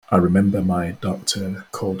I remember my doctor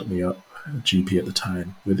called me up, GP at the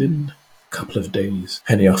time, within a couple of days,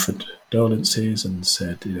 and he offered condolences and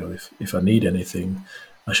said, if I need anything,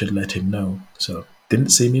 I should let him know. So didn't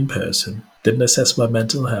see me in person, didn't assess my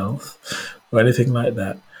mental health or anything like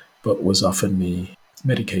that, but was offering me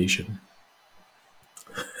medication.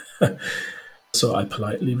 So I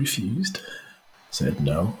politely refused, said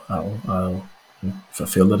no, I'll if I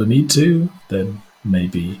feel that I need to, then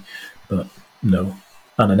maybe, but no.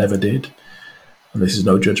 And I never did. And this is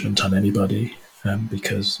no judgment on anybody,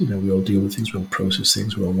 because we all deal with things, we all process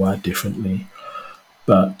things, we're all wired differently.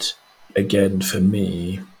 But again, for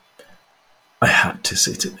me, I had to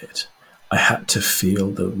sit in it. I had to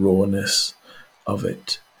feel the rawness of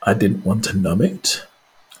it. I didn't want to numb it.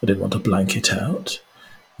 I didn't want to blank it out.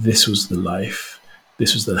 This was the life.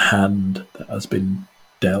 This was the hand that has been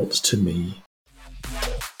dealt to me.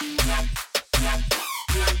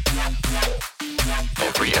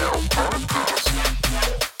 Every L podcast.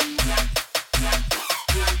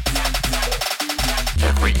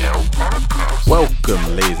 Every L podcast.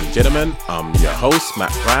 Welcome, ladies and gentlemen. I'm your host,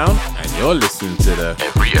 Matt Brown, and you're listening to the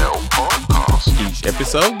Every L podcast. Each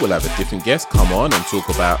episode, we'll have a different guest come on and talk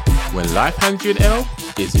about when life hands you an L,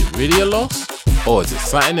 is it really a loss or is it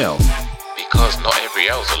something else? Because not every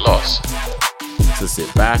L's a loss. So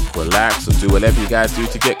sit back, relax, or do whatever you guys do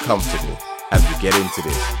to get comfortable as we get into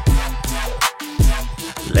this.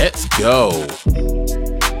 Let's go.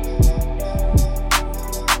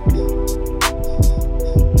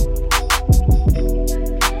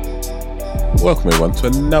 Welcome everyone to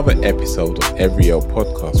another episode of Every L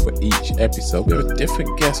Podcast. For each episode, we have a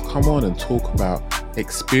different guest come on and talk about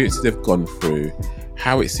experiences they've gone through,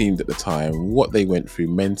 how it seemed at the time, what they went through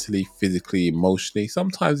mentally, physically, emotionally,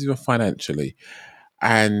 sometimes even financially,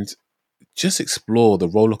 and just explore the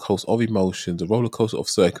roller coaster of emotions, the roller coaster of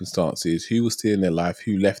circumstances, who was still in their life,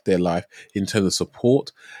 who left their life in terms of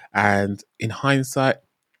support. And in hindsight,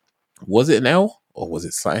 was it an L or was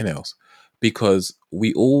it something else? Because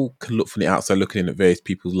we all can look from the outside looking in at various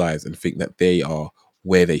people's lives and think that they are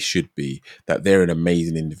where they should be, that they're an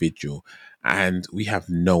amazing individual. And we have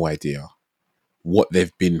no idea what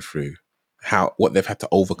they've been through, what they've had to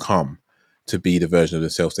overcome to be the version of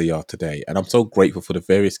themselves they are today. And I'm so grateful for the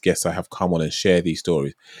various guests I have come on and share these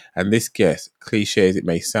stories. And this guest, cliche as it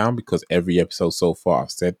may sound, because every episode so far I've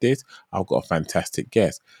said this, I've got a fantastic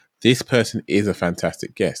guest. This person is a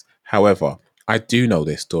fantastic guest. However, I do know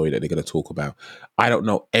their story that they're going to talk about. I don't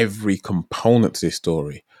know every component to this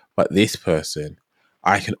story, but this person,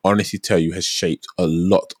 I can honestly tell you, has shaped a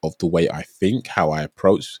lot of the way I think, how I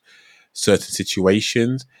approach certain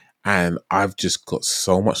situations, and I've just got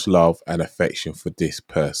so much love and affection for this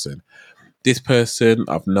person. This person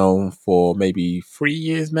I've known for maybe 3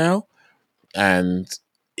 years now, and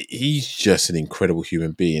he's just an incredible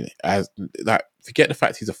human being. Forget the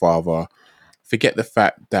fact he's a father, forget the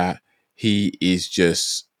fact that he is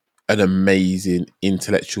just an amazing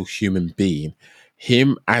intellectual human being.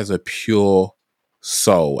 Him as a pure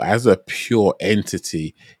soul, as a pure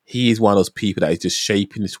entity, he is one of those people that is just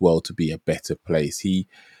shaping this world to be a better place. He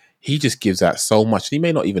just gives out so much. He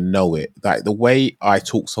may not even know it. Like the way I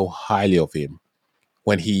talk so highly of him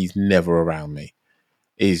when he's never around me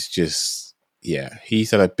is just, yeah,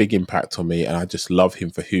 he's had a big impact on me, and I just love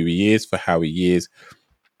him for who he is, for how he is.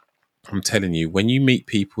 I'm telling you, when you meet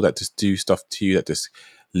people that just do stuff to you, that just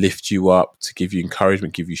lift you up, to give you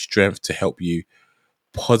encouragement, give you strength, to help you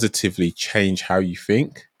positively change how you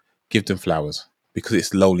think, give them flowers, because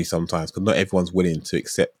it's lonely sometimes, because not everyone's willing to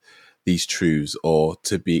accept these truths or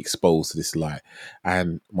to be exposed to this light.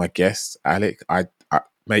 And my guest, Alec,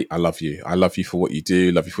 mate, I love you. I love you for what you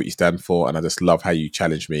do, love you for what you stand for, and I just love how you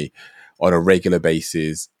challenge me on a regular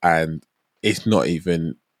basis. And it's not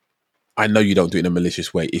even, I know you don't do it in a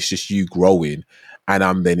malicious way. It's just you growing, and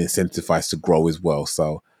I'm then incentivized to grow as well.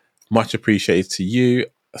 So much appreciated to you.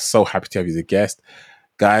 So happy to have you as a guest.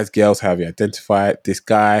 Guys, girls, how have you identified this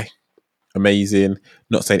guy? Amazing.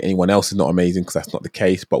 Not saying anyone else is not amazing, because that's not the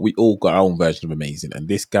case, but we all got our own version of amazing, and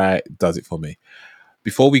this guy does it for me.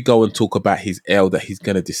 Before we go and talk about his L that he's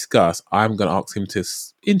going to discuss, I'm going to ask him to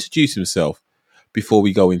introduce himself before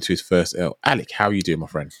we go into his first L. Alec, how are you doing, my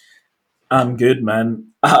friend? I'm good, man.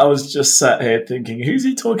 I was just sat here thinking, who's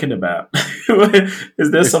he talking about? Is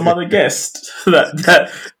there some other guest that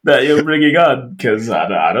you're bringing on? Because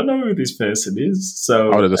I don't know who this person is.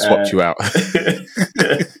 So I would have just swapped you out.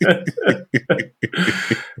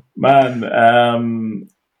 Man,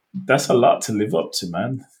 that's a lot to live up to,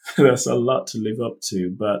 man. That's a lot to live up to.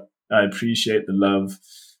 But I appreciate the love.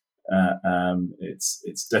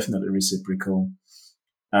 It's definitely reciprocal.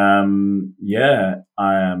 Yeah,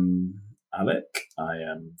 I am Alec. I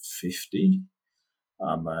am 50.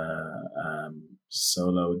 I'm a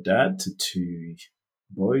solo dad to two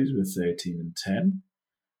boys with 13 and 10.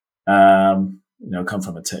 Come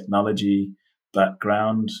from a technology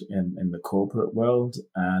background in the corporate world.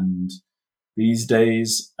 And these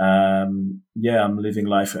days, I'm living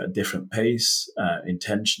life at a different pace,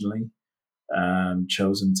 intentionally,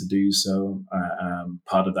 chosen to do so.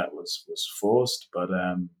 Part of that was forced, but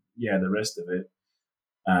the rest of it,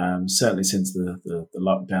 certainly since the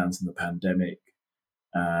lockdowns and the pandemic,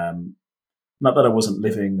 um, not that I wasn't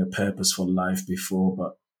living a purposeful life before,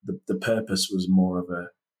 but the purpose was more of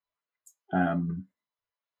um,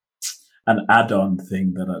 an add-on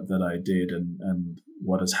thing that I did, and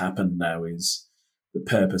what has happened now is the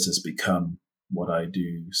purpose has become what I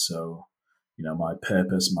do. So, my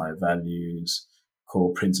purpose, my values,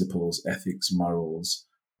 core principles, ethics, morals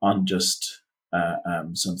aren't just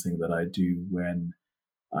something that I do when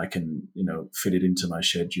I can, fit it into my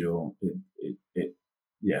schedule.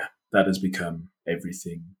 Yeah, that has become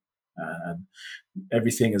everything. And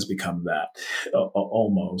everything has become that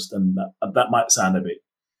almost. And that might sound a bit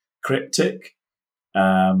cryptic,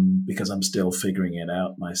 because I'm still figuring it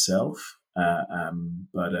out myself.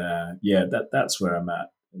 But that's where I'm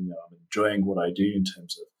at. I'm enjoying what I do in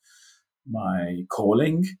terms of my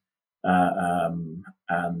calling,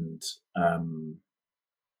 and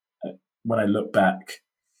when I look back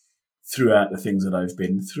throughout the things that I've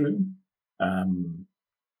been through, um,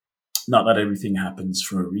 not that everything happens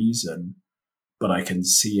for a reason, but I can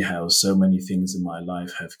see how so many things in my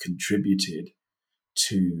life have contributed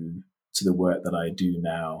to the work that I do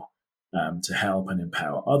now, to help and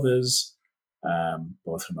empower others,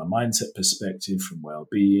 both from a mindset perspective, from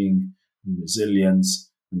well-being, and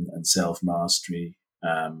resilience, and self-mastery,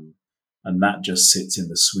 and that just sits in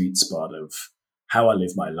the sweet spot of how I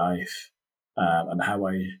live my life, and how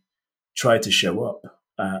I try to show up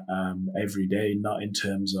every day, not in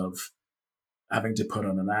terms of having to put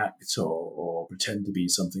on an act or pretend to be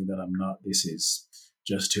something that I'm not. This is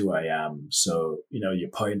just who I am. So, your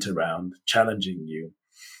point around challenging you,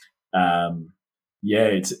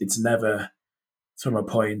 it's never from a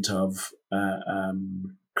point of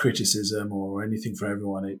criticism or anything for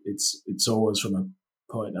everyone. It's always from a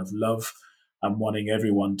point of love and wanting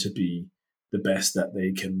everyone to be the best that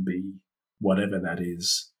they can be, whatever that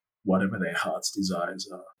is, whatever their heart's desires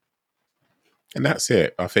are. And that's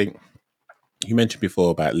it. I think you mentioned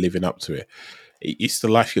before about living up to it. It's the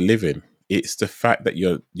life you're living. It's the fact that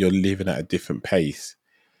you're living at a different pace.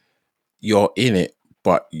 You're in it,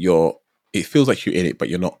 but it feels like you're in it, but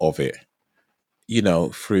you're not of it.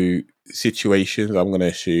 Through situations, I'm going to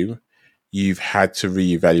assume you've had to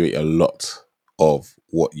reevaluate a lot of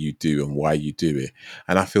what you do and why you do it.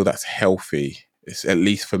 And I feel that's healthy, it's, at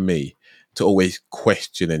least for me, to always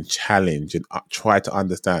question and challenge and try to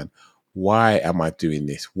understand, why am I doing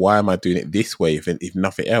this? Why am I doing it this way, if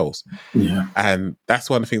nothing else? Yeah. And that's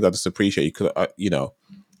one of the things I just appreciate.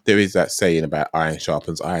 There is that saying about iron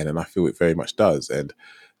sharpens iron, and I feel it very much does. And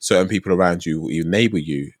certain people around you will enable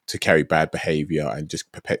you to carry bad behavior and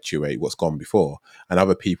just perpetuate what's gone before. And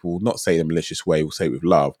other people, not say it in a malicious way, will say it with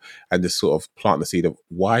love and just sort of plant the seed of,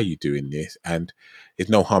 why are you doing this? And there's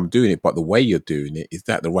no harm doing it, but the way you're doing it, is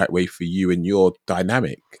that the right way for you and your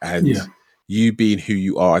dynamic and Yeah. you being who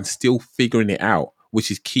you are and still figuring it out, which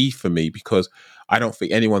is key for me, because I don't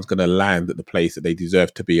think anyone's going to land at the place that they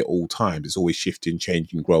deserve to be at all times. It's always shifting,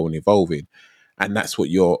 changing, growing, evolving, and that's what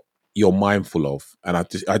you're mindful of. And I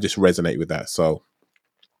just resonate with that. So,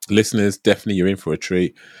 listeners, definitely you're in for a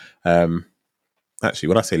treat. Actually,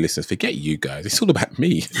 when I say listeners, forget you guys. It's all about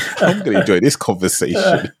me. I'm going to enjoy this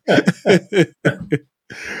conversation.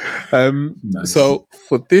 Nice. So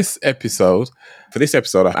for this episode,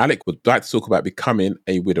 Alec would like to talk about becoming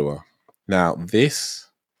a widower. Now,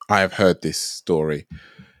 I have heard this story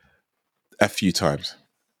a few times,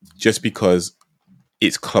 just because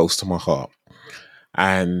it's close to my heart.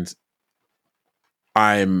 And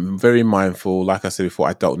I'm very mindful. Like I said before,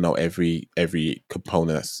 I don't know every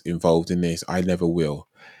component that's involved in this. I never will.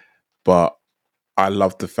 But I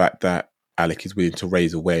love the fact that Alec is willing to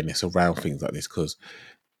raise awareness around things like this, because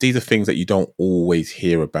these are things that you don't always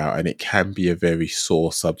hear about, and it can be a very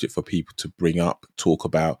sore subject for people to bring up, talk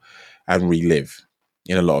about, and relive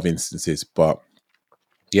in a lot of instances. But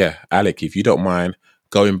yeah, Alec, if you don't mind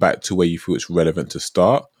going back to where you feel it's relevant to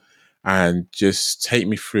start, and just take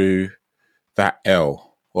me through that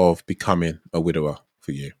L of becoming a widower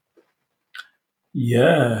for you.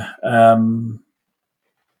 Yeah.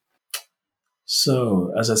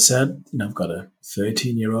 So, as I said, I've got a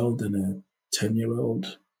 13-year-old and a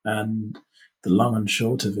 10-year-old, and the long and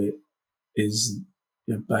short of it is,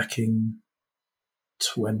 back in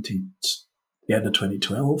the end of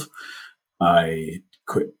 2012, I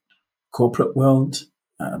quit corporate world.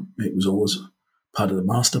 It was always part of the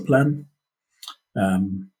master plan.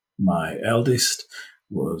 My eldest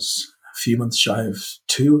was a few months shy of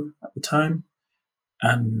 2 at the time,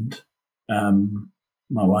 and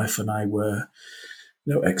my wife and I were,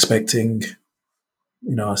 expecting,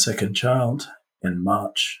 our second child in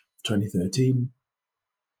March 2013,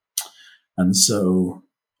 and so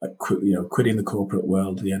quitting the corporate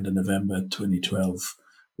world at the end of November 2012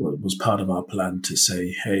 was part of our plan to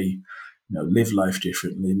say, hey, live life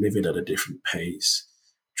differently, live it at a different pace.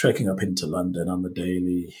 Trekking up into London on the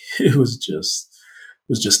daily, it was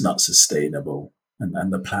just not sustainable.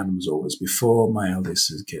 And the plan was always, before my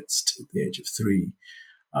eldest gets to the age of 3,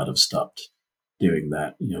 I'd have stopped doing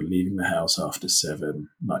that, leaving the house after 7,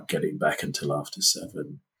 not getting back until after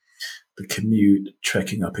 7. The commute,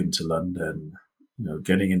 trekking up into London,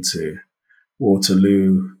 getting into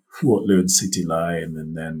Waterloo and City Line,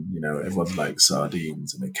 and then, everyone likes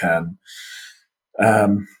sardines in a can.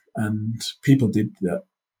 And people did that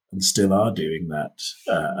and still are doing that,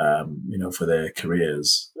 for their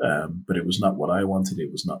careers. But it was not what I wanted.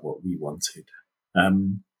 It was not what we wanted.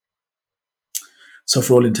 So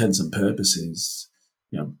for all intents and purposes,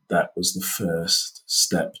 that was the first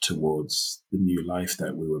step towards the new life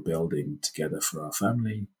that we were building together for our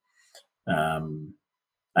family. And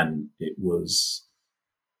it was,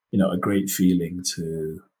 a great feeling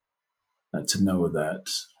to know that,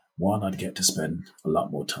 one, I'd get to spend a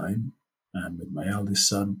lot more time with my eldest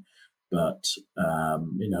son, but there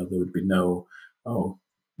would be no,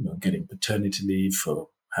 getting paternity leave for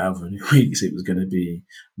however many weeks it was going to be,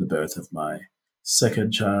 the birth of my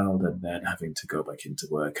second child, and then having to go back into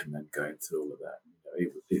work, and then going through all of that.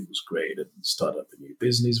 It was great, and start up a new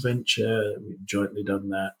business venture. We've jointly done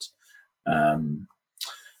that.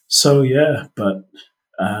 But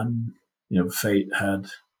fate had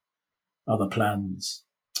other plans.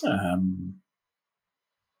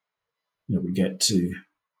 We get to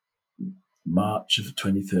March of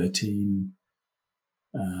 2013,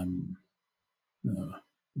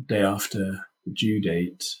 day after the due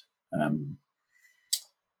date.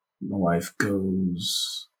 My wife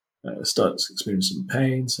starts experiencing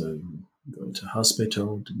pain, so going to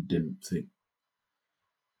hospital. Didn't think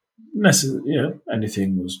necessarily,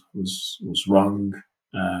 anything was wrong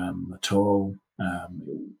at all.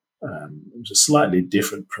 It was a slightly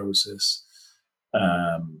different process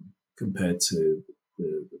compared to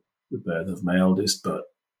the birth of my eldest, but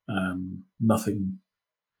nothing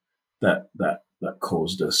that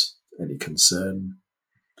caused us any concern.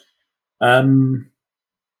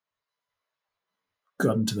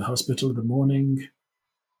 Got into the hospital in the morning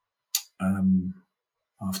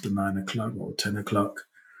after 9 o'clock or 10 o'clock,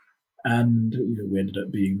 and we ended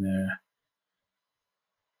up being there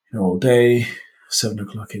all day. 7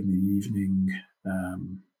 o'clock in the evening,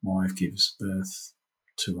 my wife gives birth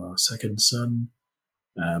to our second son.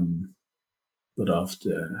 But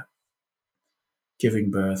after giving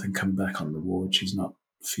birth and coming back on the ward, she's not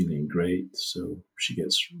feeling great, so she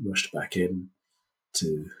gets rushed back in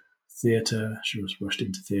to theatre. She was rushed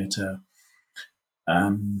into theatre.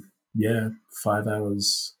 5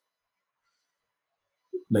 hours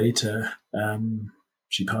later,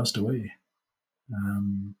 she passed away.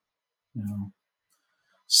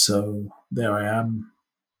 So there I am,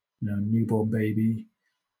 newborn baby,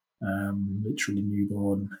 literally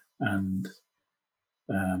newborn, and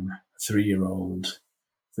 3-year-old,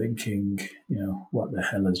 thinking, what the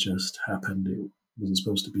hell has just happened? It wasn't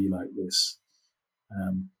supposed to be like this.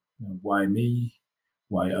 Why me?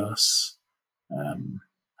 Why us? How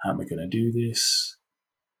am I going to do this?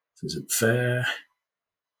 Is it fair?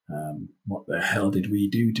 What the hell did we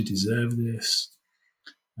do to deserve this?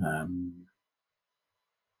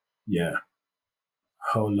 A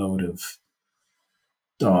whole load of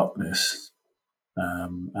darkness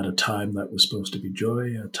at a time that was supposed to be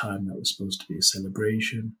joy, a time that was supposed to be a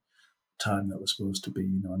celebration, a time that was supposed to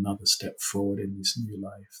be, another step forward in this new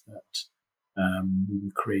life that we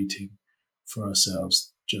were creating for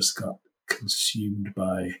ourselves, just got consumed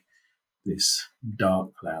by this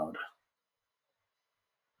dark cloud.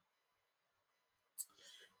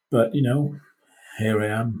 But, here I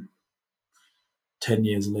am, 10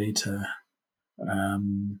 years later,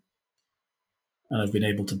 and I've been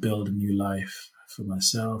able to build a new life for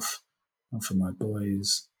myself and for my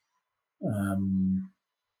boys.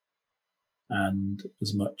 And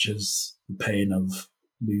as much as the pain of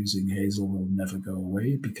losing Hazel will never go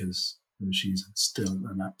away, because she's still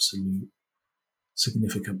an absolute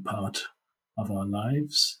significant part of our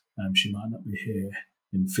lives, she might not be here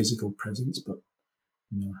in physical presence, but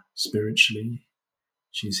spiritually,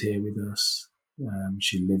 she's here with us.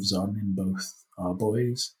 She lives on in both our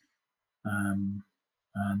boys. And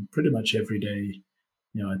pretty much every day,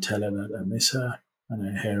 I tell her that I miss her and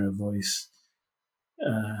I hear her voice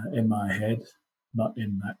in my head, not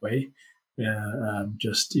in that way,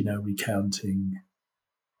 just, recounting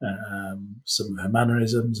some of her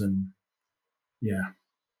mannerisms. And yeah,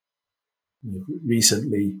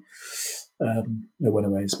 recently, I went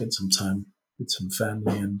away and spent some time with some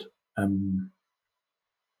family, and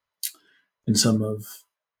in some of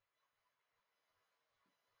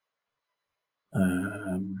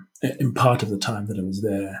in part of the time that I was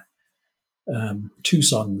there, two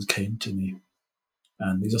songs came to me,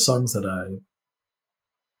 and these are songs that I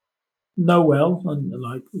know well, and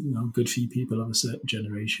like a good few people of a certain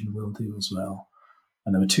generation will do as well.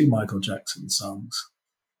 And there were two Michael Jackson songs,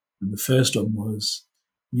 and the first one was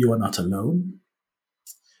 "You Are Not Alone,"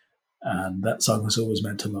 and that song has always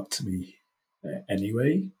meant a lot to me,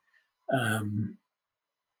 anyway. Um,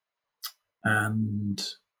 and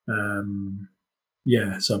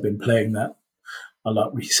yeah, so I've been playing that a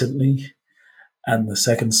lot recently. And the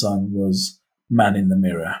second song was "Man in the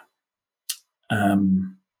Mirror."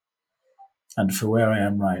 Um, and for where I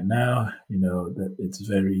am right now, that it's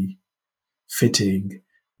very fitting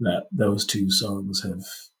that those two songs have,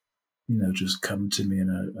 just come to me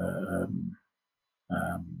and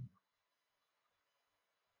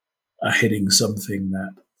are hitting something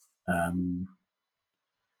um,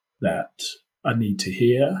 that I need to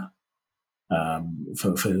hear,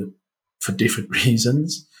 for different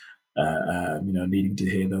reasons. Needing to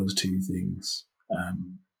hear those two things.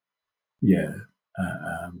 Yeah,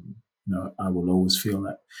 I will always feel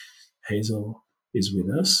that Hazel is with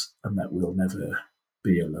us and that we'll never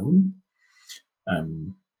be alone.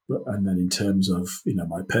 And then in terms of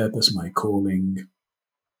my purpose, my calling,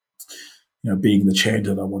 being the change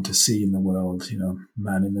that I want to see in the world,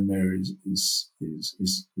 man in the mirror is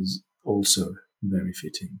also very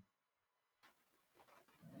fitting.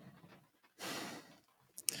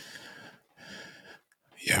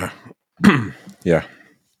 Yeah. Yeah.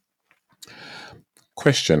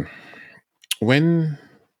 Question. When,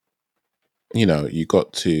 you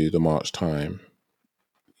got to the March time,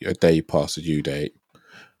 a day past the due date,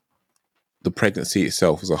 the pregnancy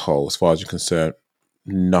itself as a whole, as far as you're concerned,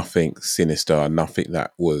 nothing sinister, nothing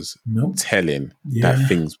that was No, telling that yeah,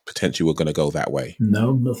 things potentially were going to go that way.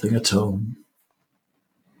 no, nothing at all.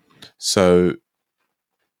 So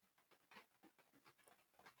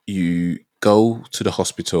you go to the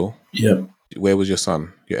hospital. Yep. Where was your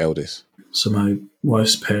son, your eldest? So my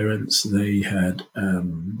wife's parents, they had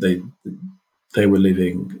they were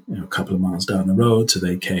living a couple of miles down the road, so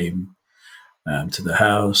they came to the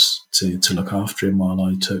house to look after him while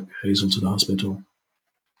I took Hazel to the hospital.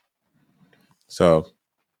 So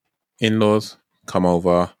in-laws come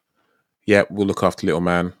over. Yep, we'll look after little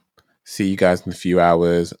man. See you guys in a few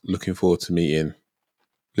hours. Looking forward to meeting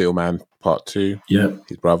little man part 2. Yep.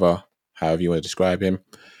 His brother, however you want to describe him.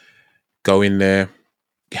 Go in there,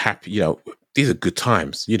 happy. These are good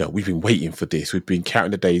times. We've been waiting for this. We've been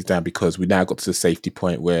counting the days down because we now got to the safety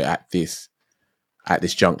point. We're at this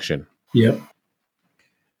junction. Yep.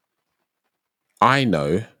 I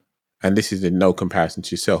know, and this is in no comparison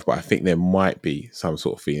to yourself, but I think there might be some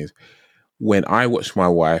sort of feelings when I watched my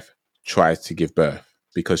wife try to give birth,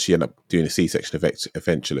 because she ended up doing a C-section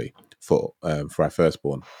eventually for our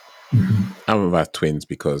firstborn. Mm-hmm. I remember I had twins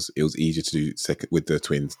because it was easier to do second with the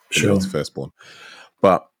twins than Sure. it was firstborn.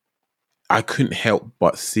 But I couldn't help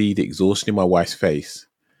but see the exhaustion in my wife's face,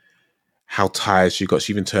 how tired she got.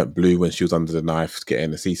 She even turned blue when she was under the knife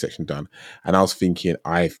getting a C-section done. And I was thinking,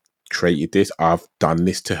 I've created this, I've done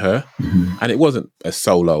this to her. Mm-hmm. And it wasn't a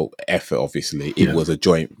solo effort, obviously. It was a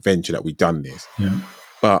joint venture that we'd done this. Yeah.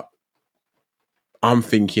 But I'm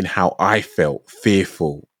thinking how I felt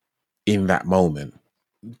fearful in that moment.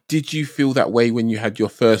 Did you feel that way when you had your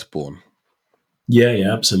firstborn?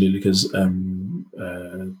 Yeah, absolutely. Because our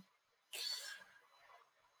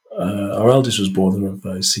eldest was born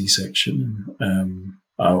by C-section.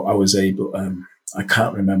 I was able. I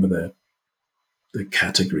can't remember the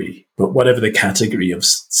category, but whatever the category of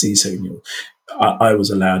C-section, I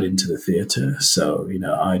was allowed into the theatre. So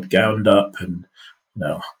I'd gowned up, and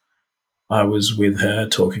I was with her,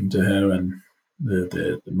 talking to her, and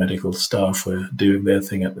the medical staff were doing their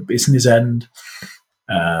thing at the business end.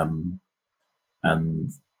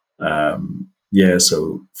 And yeah,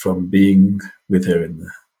 so from being with her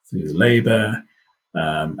through the labour,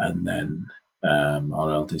 and then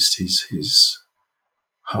our eldest, his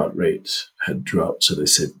heart rate had dropped, so they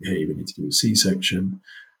said, "Hey, we need to do a C-section."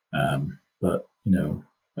 But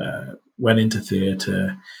went into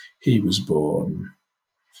theatre. He was born.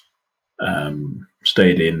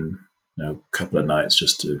 Stayed in, a couple of nights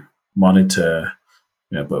just to monitor.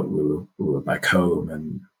 But we were back home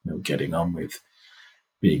and getting on with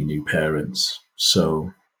being new parents.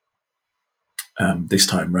 So this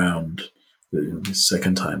time round, the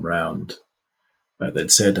second time round,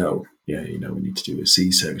 they'd said, "Oh, yeah, we need to do a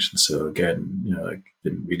C-section." So again, I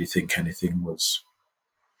didn't really think anything was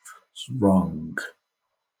wrong.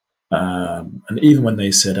 And even when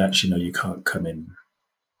they said, "Actually, no, you can't come in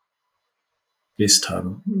this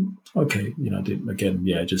time," okay,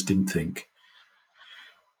 I just didn't think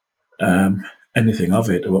anything of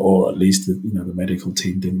it, or at least the medical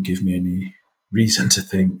team didn't give me any reason to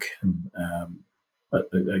think. And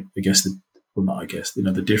I guess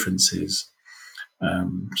the difference is,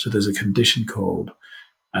 so there's a condition called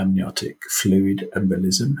amniotic fluid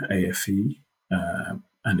embolism, AFE,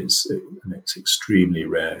 and it's extremely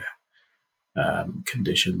rare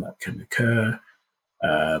condition that can occur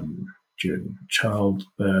during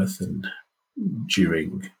childbirth and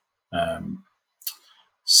during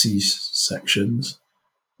C-sections,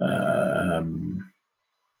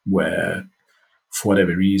 where, for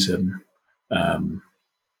whatever reason,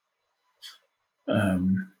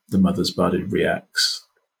 the mother's body reacts,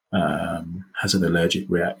 has an allergic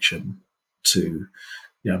reaction to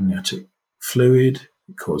the amniotic fluid.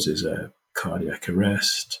 It causes a cardiac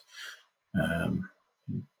arrest,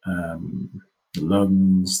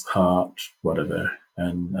 lungs, heart, whatever,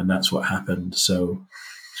 and that's what happened. So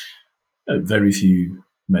very few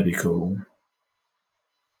medical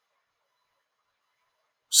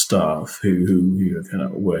staff who are kind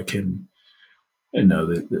of working,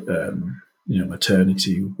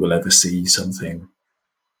 maternity will ever see something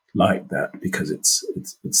like that, because it's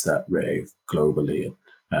that rare globally.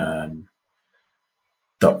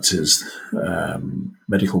 Doctors,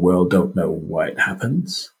 medical world don't know why it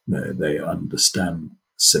happens. They understand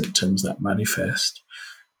symptoms that manifest,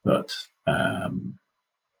 but and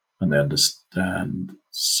they understand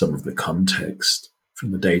some of the context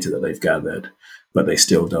from the data that they've gathered, but they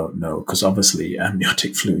still don't know, because obviously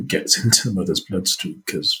amniotic fluid gets into the mother's bloodstream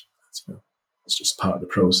because it's just part of the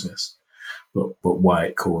process. But why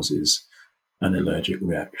it causes an allergic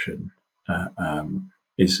reaction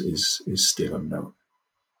is still unknown.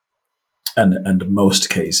 And in most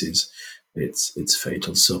cases, it's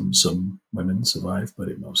fatal. Some women survive, but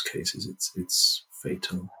in most cases, it's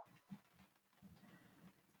fatal.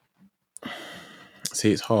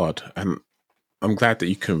 See, it's hard, and I'm glad that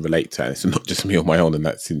you can relate to it. It's not just me on my own in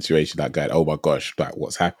that situation. That guy, oh my gosh, like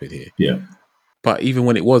what's happened here? Yeah. But even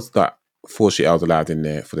when it was that 4 shit I was allowed in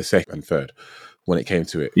there for the second and third, when it came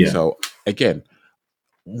to it, Yeah. So again,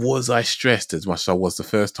 was I stressed as much as I was the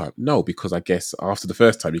first time? No, because I guess after the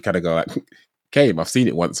first time, you kind of go like, I've seen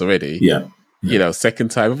it once already. Yeah.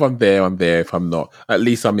 Second time, if I'm there, I'm there. If I'm not, at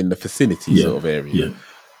least I'm in the vicinity sort of area. Yeah.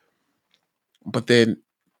 But then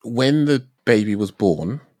when the baby was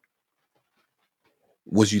born,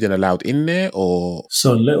 was you then allowed in there, or?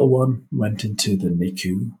 So little one went into the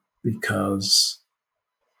NICU because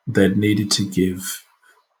they'd needed to give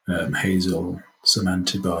Hazel some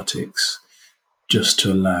antibiotics just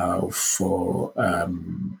to allow for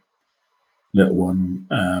little one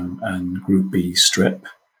and Group B strep.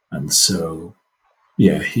 And so,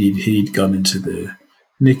 he'd gone into the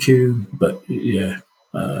NICU, but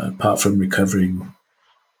apart from recovering,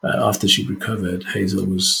 after she'd recovered, Hazel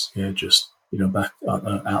was just back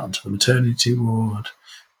out onto the maternity ward.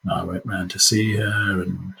 And I went round to see her,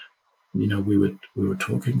 and we were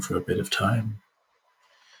talking for a bit of time.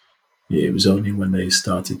 It was only when they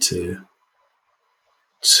started to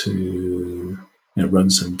run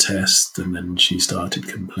some tests, and then she started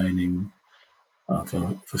complaining of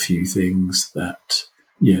a few things that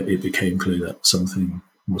it became clear that something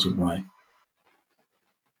wasn't right.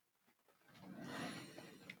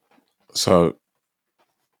 So,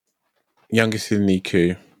 youngest in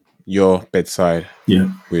NICU, your bedside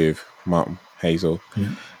with Mum Hazel,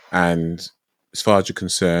 and as far as you're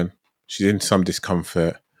concerned, she's in some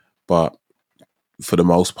discomfort, but for the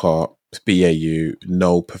most part, it's BAU.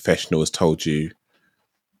 No professional has told you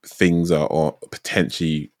things are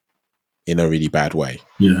potentially in a really bad way.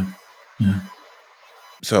 Yeah.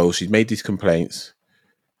 So she's made these complaints.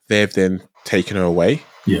 They've then taken her away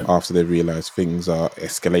after they realised things are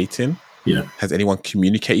escalating. Yeah. Has anyone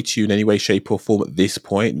communicated to you in any way, shape, or form at this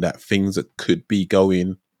point that things that could be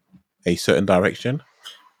going a certain direction?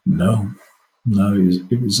 No.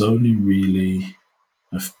 It was only really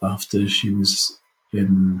after she was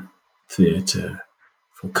in theatre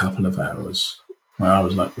for a couple of hours where I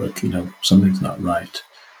was like, look, something's not right.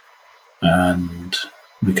 And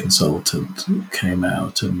the consultant came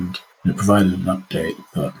out and provided an update,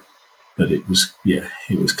 but it was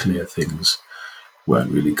clear things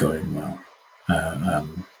weren't really going well.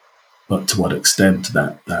 But to what extent,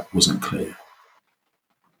 that wasn't clear.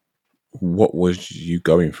 What was you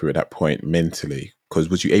going through at that point mentally? Because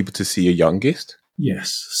was you able to see your youngest?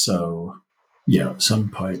 Yes. So, at some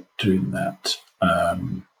point during that,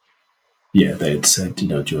 they had said, do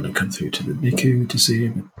you want to come through to the NICU to see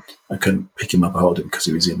him? I couldn't pick him up and hold him because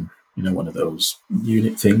he was in, one of those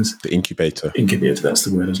unit things. The incubator. Incubator, that's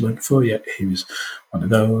the word I was looking for. Yeah, he was one of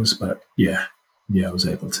those. But I was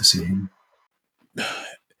able to see him.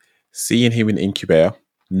 Seeing him in the incubator,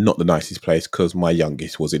 not the nicest place because my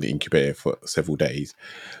youngest was in the incubator for several days.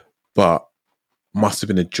 But must have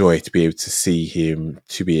been a joy to be able to see him,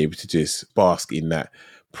 to be able to just bask in that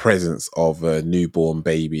presence of a newborn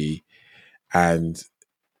baby and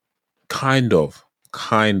kind of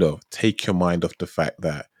take your mind off the fact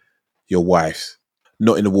that your wife's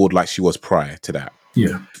not in the ward like she was prior to that.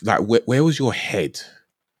 Yeah. Like, where was your head?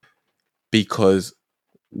 Because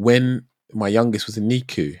when my youngest was in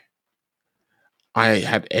NICU, I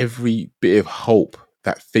had every bit of hope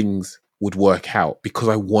that things would work out because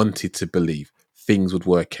I wanted to believe things would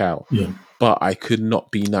work out. Yeah. But I could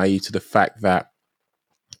not be naive to the fact that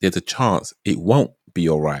there's a chance it won't be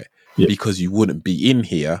all right because you wouldn't be in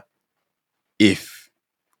here if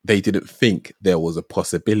they didn't think there was a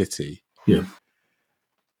possibility. Yeah.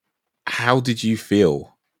 How did you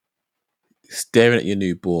feel staring at your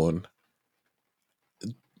newborn,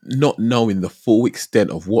 not knowing the full extent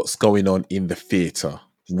of what's going on in the theatre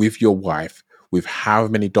with your wife, with how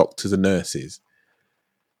many doctors and nurses?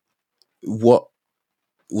 What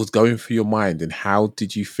was going through your mind and how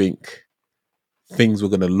did you think things were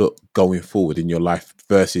going to look going forward in your life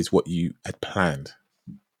versus what you had planned?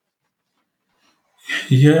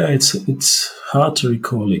 Yeah, it's hard to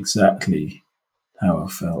recall exactly how I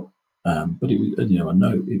felt, but it was, I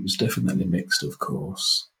know it was definitely mixed, of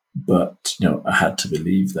course. But I had to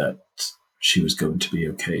believe that she was going to be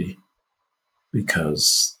okay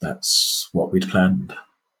because that's what we'd planned.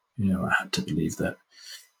 I had to believe that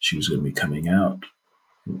she was going to be coming out.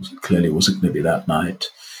 Clearly wasn't going to be that night,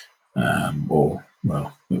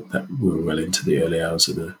 that we were well into the early hours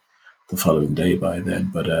of the following day by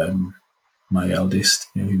then. But my eldest,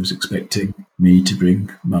 he was expecting me to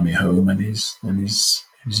bring mummy home and his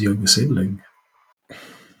younger sibling.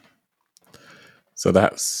 So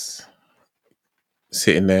that's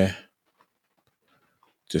sitting there,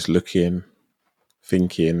 just looking,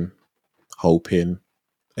 thinking, hoping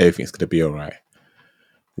everything's going to be all right.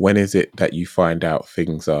 When is it that you find out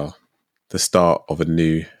things are the start of a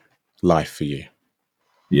new life for you?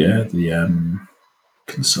 Yeah, the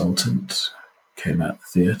consultant came out the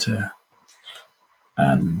theatre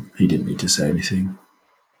and he didn't need to say anything,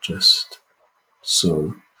 just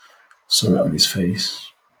saw it on his face.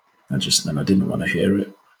 I didn't want to hear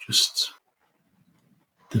it. Just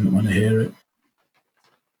didn't want to hear it.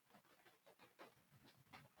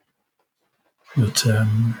 But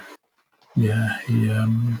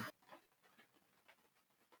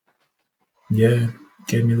he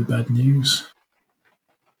gave me the bad news.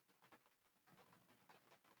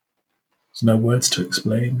 There's no words to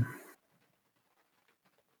explain.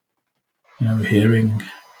 Hearing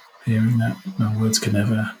that, no words can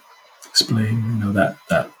ever explain.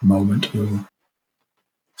 That moment will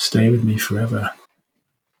stay with me forever.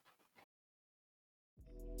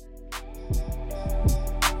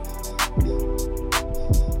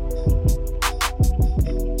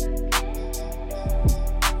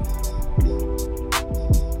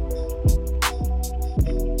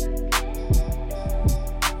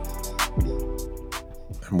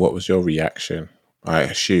 And what was your reaction? I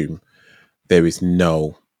assume there is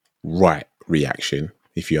no right reaction,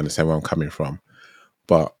 if you understand where I'm coming from.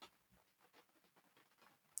 But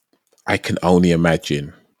I can only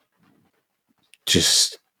imagine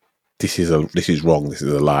just this is wrong, this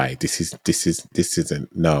is a lie, this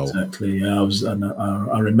isn't no. Exactly. Yeah,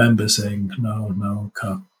 I remember saying no,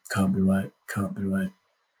 can't be right.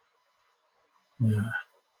 Yeah.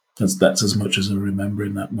 That's as much as I remember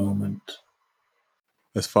in that moment.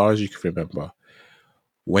 As far as you can remember,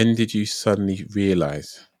 when did you suddenly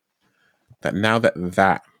realize that now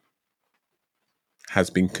that has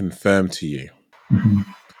been confirmed to you,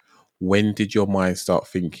 when did your mind start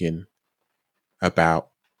thinking about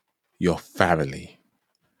your family?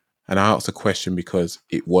 And I asked a question because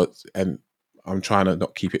it was, and I'm trying to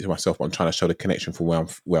not keep it to myself, but I'm trying to show the connection from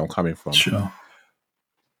where I'm coming from. Sure.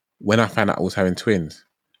 When I found out I was having twins,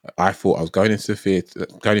 I thought I was going into the theatre,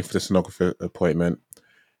 going in for the sonographer appointment,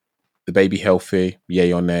 the baby healthy,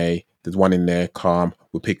 yay or nay, There's one in there, calm.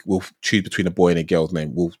 We'll choose between a boy and a girl's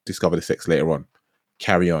name. We'll discover the sex later on.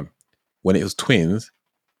 Carry on. When it was twins,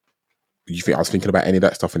 you think I was thinking about any of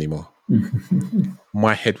that stuff anymore?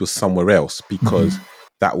 My head was somewhere else because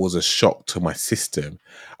that was a shock to my system.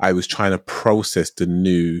 I was trying to process the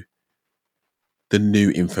new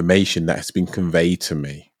information that has been conveyed to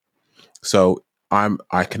me. So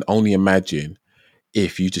I can only imagine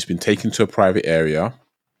if you've just been taken to a private area,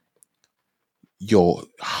 you're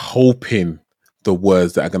hoping the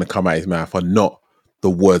words that are going to come out his mouth are not the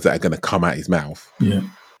words that are going to come out his mouth. Yeah.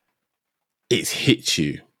 It's hit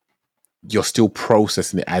you. You're still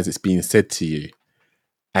processing it as it's being said to you.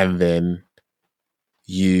 And then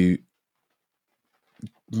you,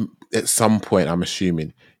 at some point, I'm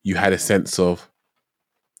assuming, you had a sense of,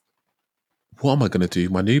 what am I going to do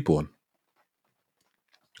with my newborn?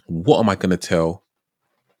 What am I going to tell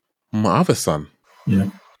my other son? Yeah.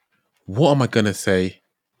 What am I going to say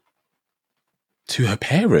to her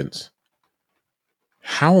parents?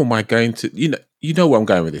 How am I going to, you know where I'm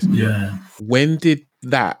going with this? Yeah. When did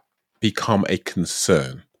that become a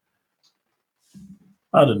concern?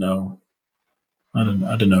 I don't know. I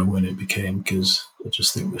don't know when it became, because I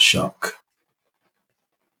just think the shock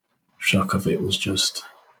of it was just,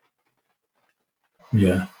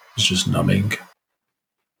 it was just numbing. It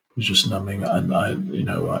was just numbing. And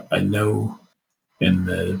I know in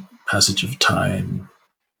the passage of time,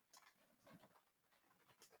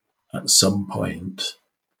 at some point,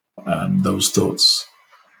 those thoughts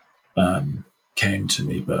came to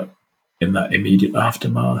me, but in that immediate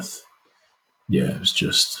aftermath, it was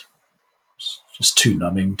just too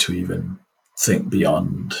numbing to even think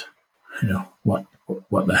beyond, what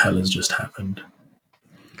the hell has just happened.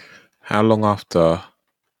 How long after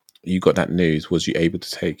you got that news was you able to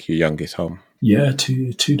take your youngest home? Yeah,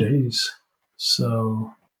 2 days.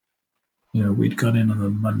 So, we'd gone in on a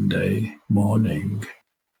Monday morning,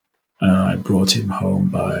 and I brought him home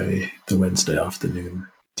by the Wednesday afternoon.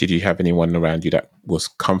 Did you have anyone around you that was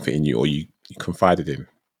comforting you, or you confided in?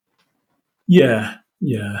 Yeah.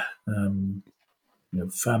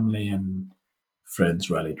 Family and friends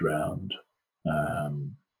rallied round. I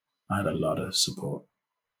had a lot of support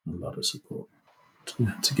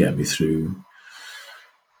to get me through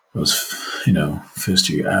those, first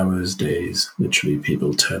few hours, days. Literally,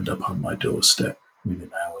 people turned up on my doorstep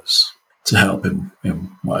within hours to help him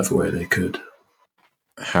in whatever way they could.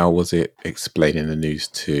 How was it explaining the news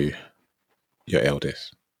to your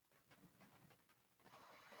eldest?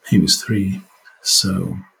 He was 3,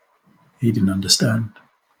 so he didn't understand.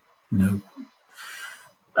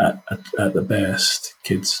 At the best,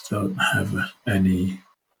 kids don't have any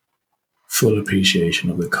full appreciation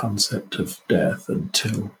of the concept of death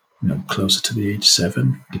until closer to the age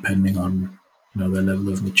 7, depending on their level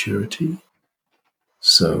of maturity.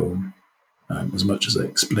 So, as much as I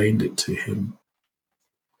explained it to him,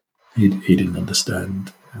 he didn't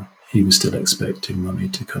understand. He was still expecting Mummy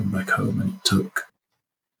to come back home, and it took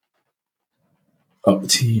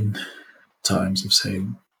up-teen times of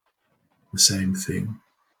saying the same thing.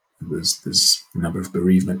 There's a number of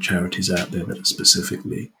bereavement charities out there that are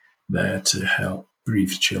specifically there to help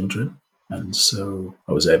bereaved children, and so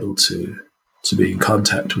I was able to be in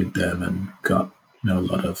contact with them and got a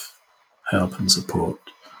lot of help and support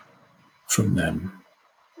from them,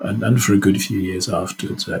 and for a good few years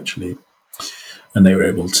afterwards, actually. And they were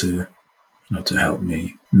able to to help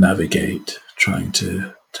me navigate trying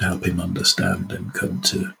to help him understand and come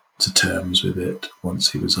to terms with it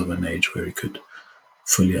once he was of an age where he could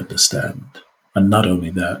fully understand. And not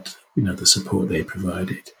only that, the support they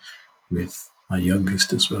provided with my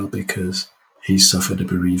youngest as well, because he suffered a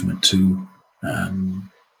bereavement too,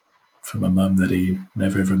 from a mum that he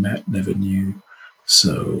never ever met, never knew.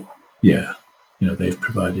 So they've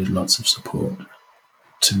provided lots of support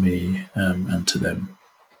to me and to them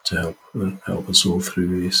to help us all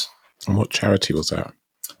through this. And what charity was that?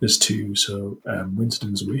 There's 2. So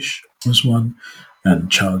Winston's Wish was one, and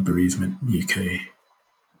Child Bereavement UK.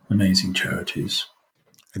 Amazing charities.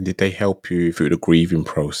 And did they help you through the grieving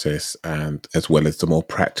process, and as well as the more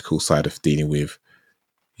practical side of dealing with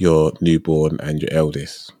your newborn and your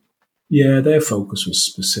eldest? Yeah, their focus was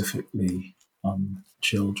specifically on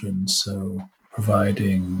children, so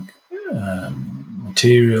providing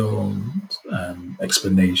material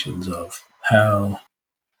explanations of how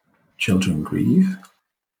children grieve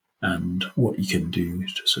and what you can do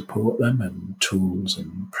to support them, and tools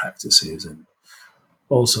and practices, and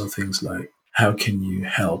also things like how can you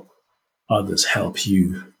help others help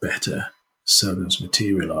you better. So there's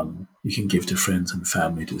material on you can give to friends and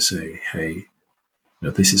family to say, hey,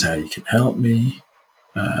 this is how you can help me.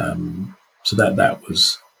 So that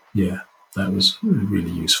was yeah, that was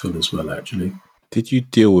really useful as well, actually. Did you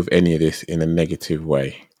deal with any of this in a negative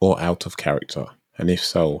way or out of character? And if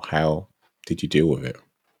so, how did you deal with it?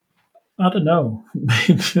 I don't know.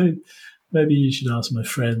 Maybe you should ask my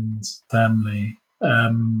friends, family,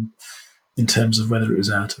 in terms of whether it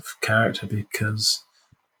was out of character, because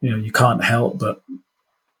you can't help but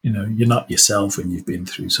you're not yourself when you've been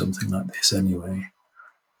through something like this anyway.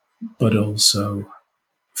 But also,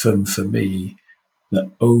 for me,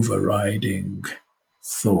 the overriding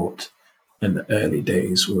thought in the early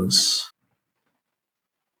days was,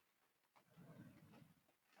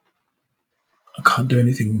 I can't do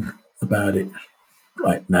anything about it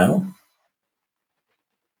right now,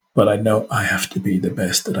 but I know I have to be the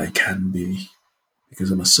best that I can be because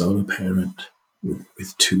I'm a solo parent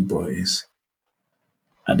with two boys.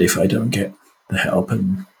 And if I don't get the help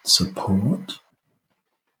and support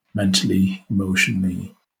mentally,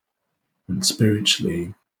 emotionally, and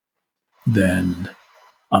spiritually, then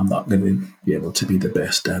I'm not going to be able to be the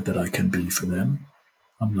best dad that I can be for them.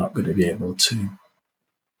 I'm not going to be able to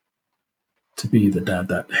be the dad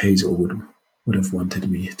that Hazel would have wanted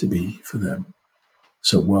me to be for them.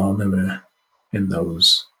 So while they were in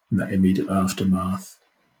that immediate aftermath,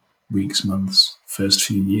 weeks, months, first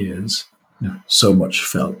few years, so much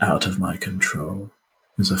felt out of my control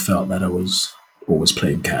because I felt that I was always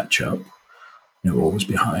playing catch up, always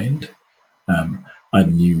behind. I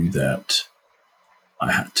knew that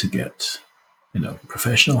I had to get,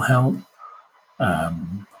 professional help.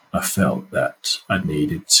 I felt that I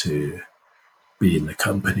needed to be in the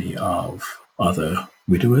company of other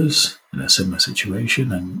widowers in a similar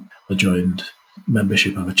situation, and I joined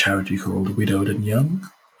membership of a charity called Widowed and Young,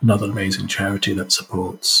 another amazing charity that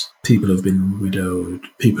supports people who've been widowed,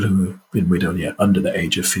 people who have been widowed yet under the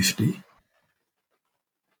age of 50.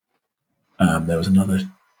 There was another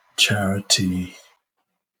charity,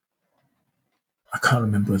 I can't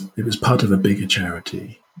remember, it was part of a bigger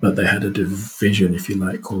charity, but they had a division, if you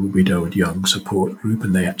like, called Widowed Young Support Group,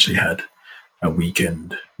 and they actually had a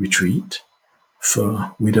weekend retreat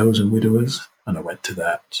for widows and widowers, and I went to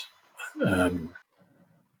that. When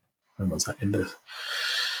was that? In the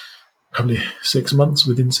probably 6 months.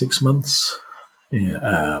 Within 6 months,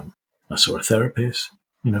 yeah, I saw a therapist.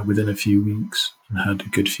 Within a few weeks, and had a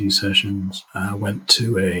good few sessions. I went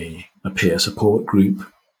to a peer support group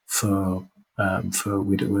for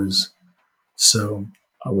widowers. So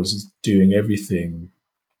I was doing everything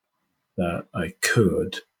that I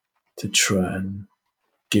could to try and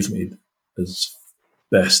give me as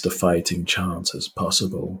best a fighting chance as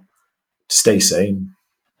possible to stay sane,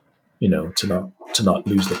 to not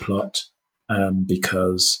lose the plot,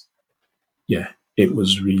 because it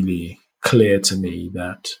was really clear to me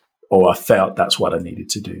that, or I felt that's what I needed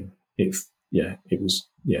to do. It was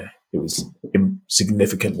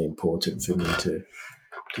significantly important for me to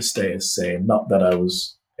stay as sane. Not that I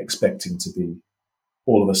was expecting to be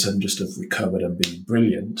all of a sudden just have recovered and be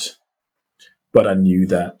brilliant, but I knew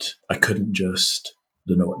that I couldn't just, I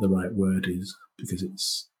don't know what the right word is, because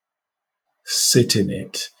it's sit in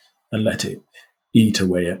it and let it eat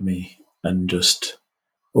away at me, and just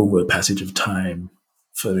over a passage of time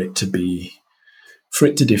for it to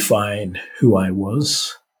define who I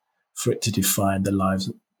was, for it to define the lives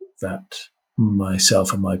that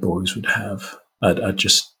myself and my boys would have. I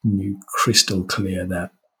just knew crystal clear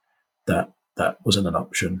that wasn't an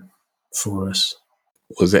option for us.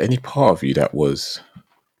 Was there any part of you that was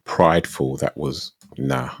prideful, that was,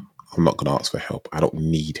 nah, I'm not going to ask for help. I don't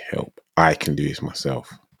need help. I can do this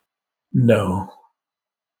myself. No,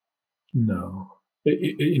 no.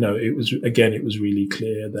 It was really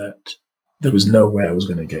clear that there was no way I was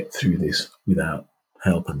going to get through this without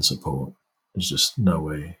help and support. There's just no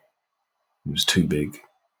way. It was too big.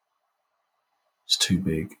 It's too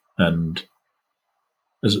big. And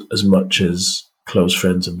as much as close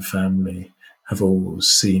friends and family have always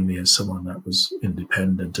seen me as someone that was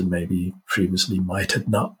independent and maybe previously might have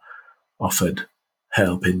not offered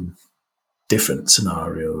help in different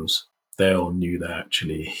scenarios, they all knew that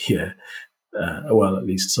actually, well, at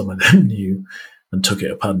least some of them knew and took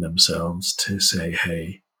it upon themselves to say,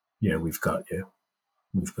 hey, we've got you.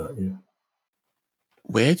 We've got you.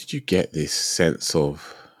 Where did you get this sense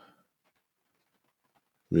of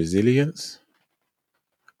resilience?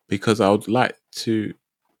 Because I would like to,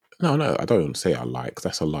 no, I don't want to say I like, because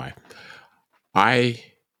that's a lie. I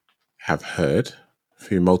have heard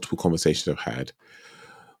through multiple conversations I've had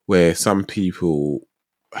where some people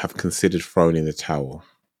have considered throwing in the towel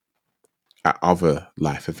at other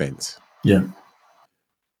life events. Yeah.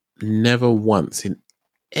 Never once in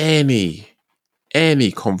any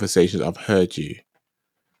conversations I've heard you,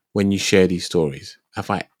 when you share these stories, have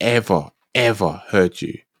I ever heard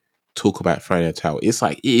you talk about throwing a towel. It's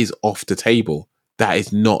like it is off the table. That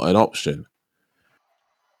is not an option.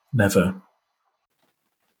 Never.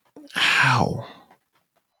 How?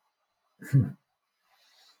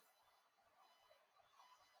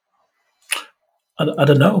 I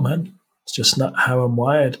don't know, man. It's just not how I'm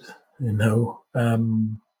wired, It's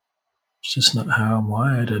just not how I'm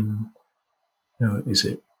wired. And, is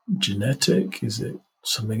it genetic? Is it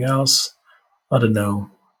something else? I don't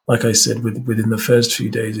know. Like I said, within the first few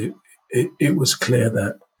days, it was clear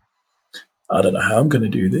that I don't know how I'm going to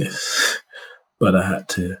do this, but I had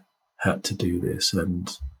to do this, and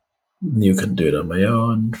knew I couldn't do it on my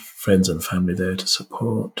own. Friends and family there to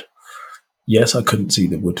support. Yes, I couldn't see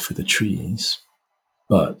the wood for the trees,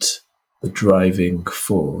 but the driving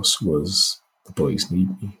force was the boys need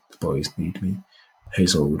me. The boys need me.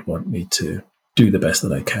 Hazel would want me to do the best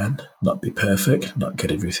that I can, not be perfect, not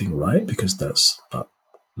get everything right, because that's what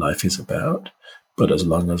life is about. But as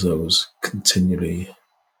long as I was continually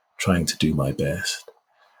trying to do my best,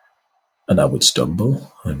 and I would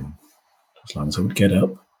stumble, and as long as I would get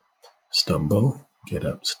up, stumble, get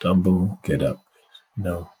up, stumble, get up.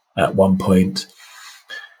 At one point,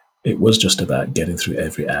 it was just about getting through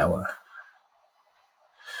every hour.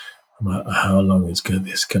 I'm like, how long is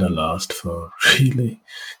this going to last for, really?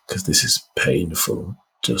 Because this is painful.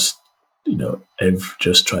 Just,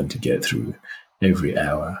 just trying to get through every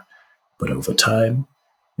hour. But over time,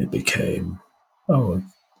 it became,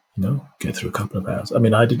 get through a couple of hours. I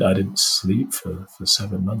mean, I didn't sleep for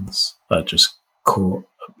 7 months. I just caught,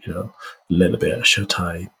 a little bit of shut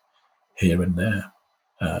eye here and there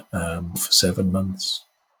for 7 months.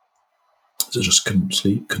 So just couldn't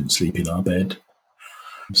sleep in our bed.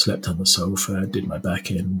 Slept on the sofa, did my back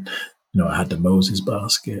in. I had the Moses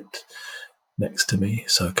basket next to me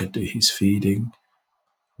so I could do his feeding,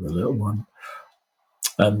 the little one.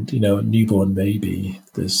 And, a newborn baby,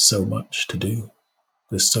 there's so much to do.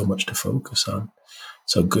 There's so much to focus on.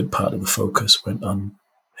 So a good part of the focus went on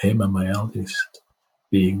him and my eldest,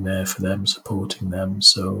 being there for them, supporting them.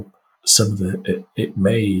 So some of it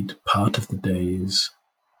made part of the days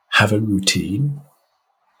have a routine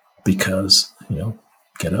because,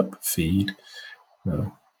 get up, feed.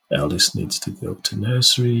 Eldest needs to go to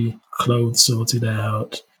nursery, clothes sorted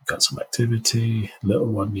out, got some activity. Little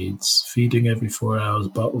one needs feeding every 4 hours,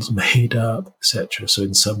 bottles made up, etc. So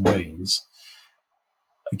in some ways,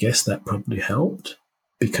 I guess that probably helped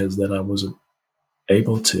because then I wasn't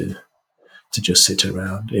able to just sit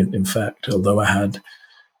around. In fact, although I had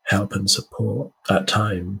help and support at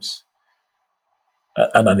times,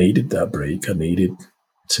 and I needed that break, I needed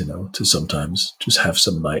to sometimes just have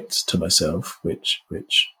some nights to myself, which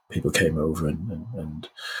people came over and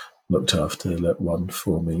looked after that one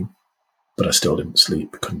for me. But I still couldn't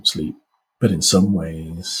sleep. But in some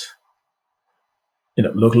ways,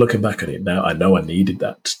 looking back at it now, I know I needed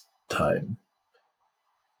that time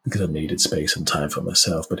because I needed space and time for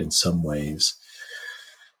myself. But in some ways,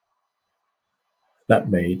 that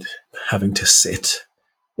made having to sit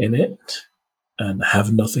in it and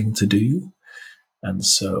have nothing to do, and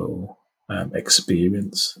so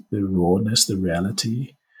experience the rawness, the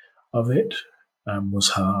reality of it was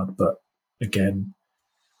hard. But again,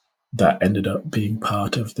 that ended up being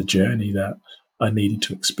part of the journey that I needed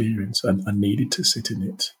to experience, and I needed to sit in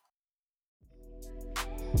it.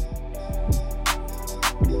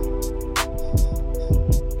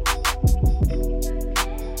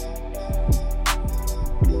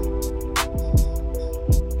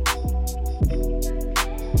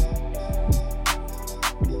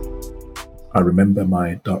 I remember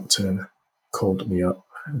my doctor called me up,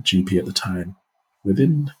 GP at the time,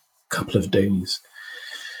 within a couple of days,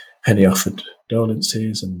 and he offered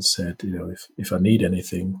condolences and said, if I need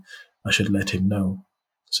anything, I should let him know.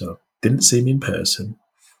 So didn't see me in person,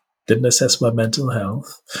 didn't assess my mental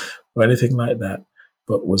health or anything like that,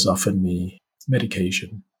 but was offering me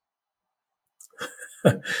medication.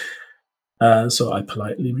 So I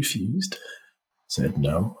politely refused, said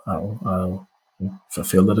no, I'll if I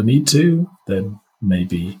feel that I need to, then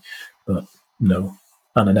maybe, but no.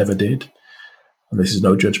 And I never did. And this is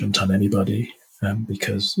no judgment on anybody,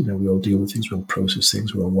 because, we all deal with things, we all process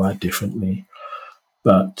things, we're all wired differently.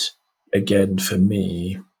 But again, for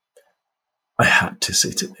me, I had to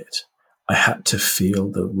sit in it. I had to feel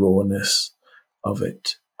the rawness of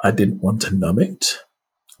it. I didn't want to numb it.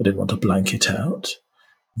 I didn't want to blank it out.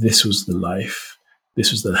 This was the life. This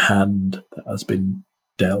was the hand that has been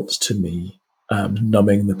dealt to me,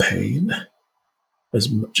 numbing the pain as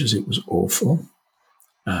much as it was awful.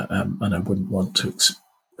 And I wouldn't want to,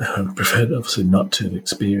 I would prefer obviously not to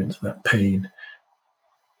experience that pain.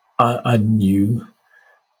 I knew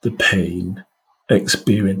the pain,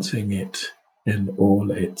 experiencing it in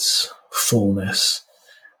all its fullness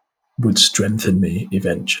would strengthen me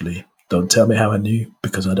eventually. Don't tell me how I knew,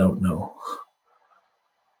 because I don't know.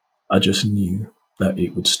 I just knew that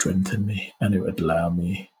it would strengthen me and it would allow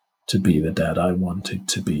me to be the dad I wanted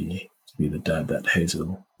to be the dad that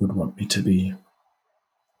Hazel would want me to be.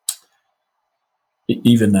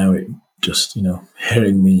 Even now, it just,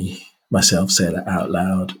 hearing me myself say that out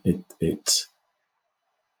loud, it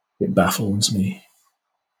baffles me.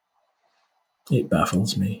 It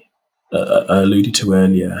baffles me. I alluded to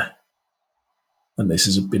earlier, and this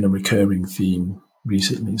has been a recurring theme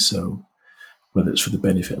recently, so whether it's for the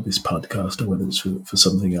benefit of this podcast or whether it's for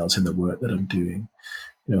something else in the work that I'm doing,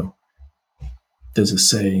 there's a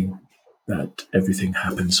saying that everything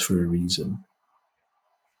happens for a reason.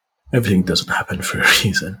 Everything doesn't happen for a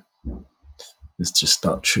reason. It's just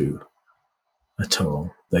not true at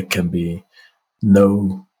all. There can be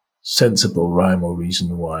no sensible rhyme or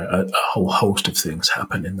reason why a whole host of things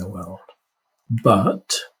happen in the world.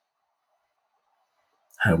 But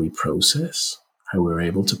how we process, how we're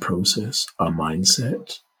able to process our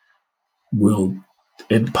mindset will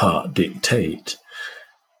in part dictate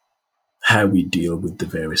how we deal with the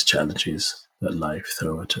various challenges that life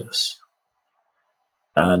throws at us.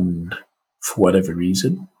 And for whatever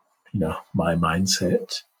reason, my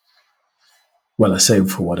mindset, well, I say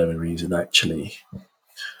for whatever reason, actually,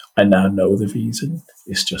 I now know the reason.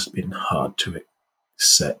 It's just been hard to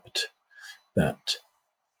accept that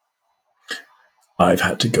I've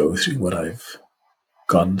had to go through what I've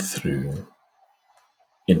gone through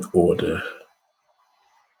in order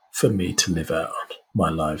for me to live out my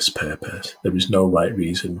life's purpose. There is no right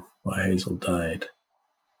reason why Hazel died,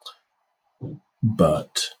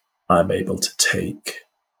 but I'm able to take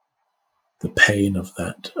the pain of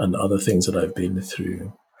that and other things that I've been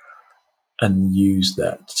through and use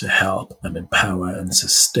that to help and empower and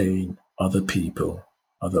sustain other people,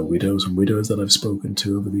 other widows and widowers that I've spoken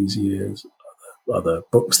to over these years, other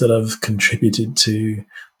books that I've contributed to,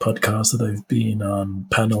 podcasts that I've been on,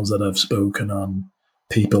 panels that I've spoken on,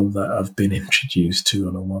 people that I've been introduced to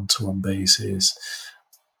on a one-to-one basis.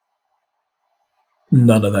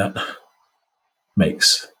 None of that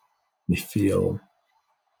makes me feel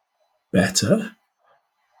better,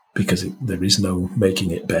 because there is no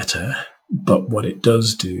making it better. But what it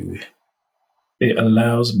does do, it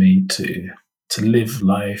allows me to live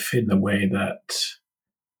life in the way that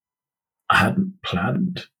I hadn't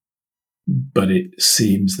planned, but it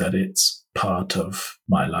seems that it's part of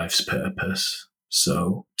my life's purpose.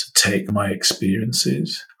 So to take my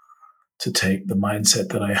experiences, to take the mindset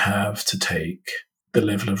that I have, to take the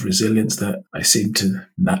level of resilience that I seem to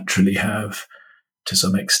naturally have to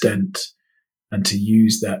some extent, and to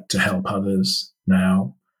use that to help others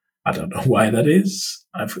now. I don't know why that is.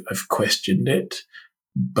 I've questioned it,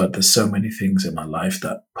 but there's so many things in my life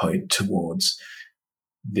that point towards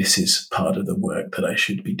this is part of the work that I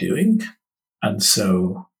should be doing. And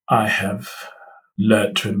so I have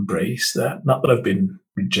learned to embrace that. Not that I've been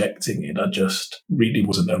rejecting it, I just really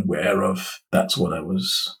wasn't aware of that's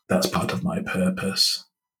part of my purpose.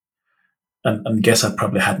 And guess I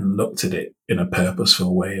probably hadn't looked at it in a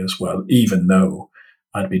purposeful way as well, even though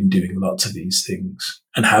I'd been doing lots of these things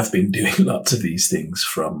and have been doing lots of these things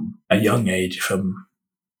from a young age, from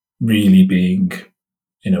really being,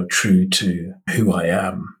 true to who I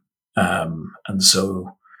am. And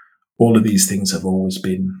so all of these things have always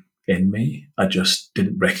been in me. I just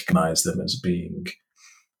didn't recognize them as being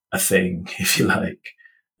a thing, if you like.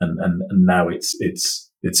 And now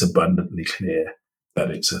it's abundantly clear that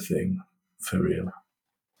it's a thing for real.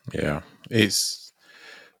 Yeah, it's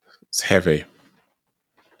heavy,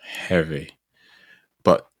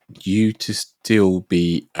 but you to still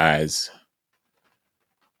be as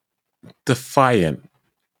defiant's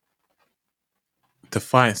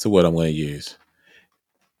the word I'm going to use.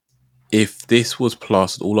 If this was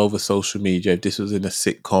plastered all over social media, if this was in a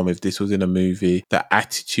sitcom, if this was in a movie, the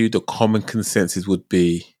attitude, the common consensus would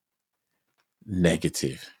be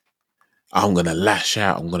negative. I'm going to lash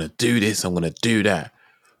out. I'm going to do this. I'm going to do that.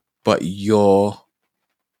 But your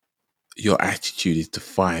attitude is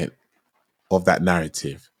defiant of that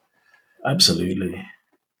narrative. Absolutely.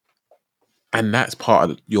 And that's part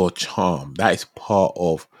of your charm. That is part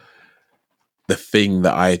of the thing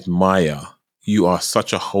that I admire. You are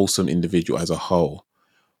such a wholesome individual as a whole,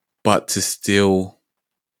 but to still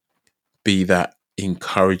be that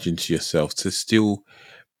encouraging to yourself, to still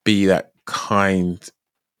be that kind,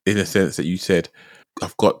 in a sense that you said,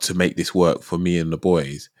 I've got to make this work for me and the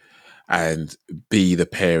boys. and be the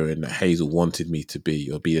parent that Hazel wanted me to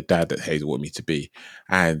be, or be the dad that Hazel wanted me to be,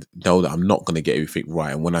 and know that I'm not going to get everything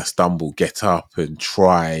right. And when I stumble, get up and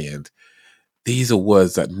try. And these are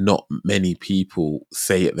words that not many people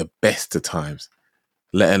say at the best of times,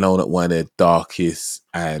 let alone at one of their darkest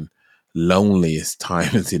and loneliest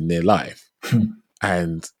times in their life.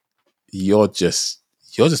 And you're just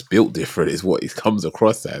built different is what it comes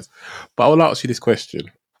across as. But I will ask you this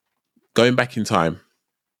question. Going back in time,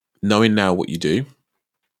 knowing now what you do,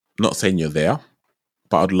 not saying you're there,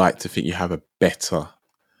 but I'd like to think you have a better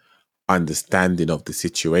understanding of the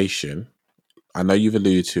situation. I know you've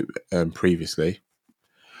alluded to previously,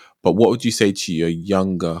 but what would you say to your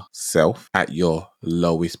younger self at your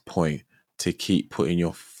lowest point to keep putting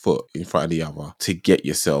your foot in front of the other to get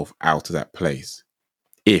yourself out of that place?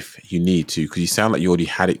 If you need to, because you sound like you already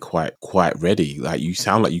had it quite ready. Like you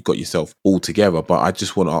sound like you got yourself all together, but I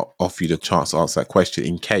just want to offer you the chance to answer that question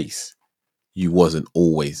in case you wasn't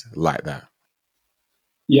always like that.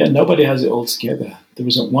 Yeah, nobody has it all together. There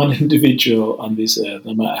isn't one individual on this earth,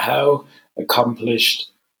 no matter how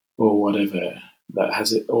accomplished or whatever, that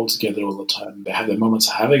has it all together all the time. They have their moments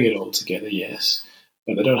of having it all together, yes,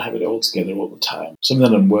 but they don't have it all together all the time. Something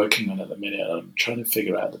that I'm working on at the minute, I'm trying to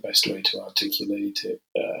figure out the best way to articulate it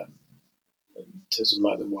in terms of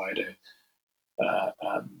like the wider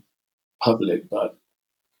public. But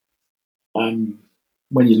when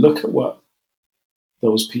you look at what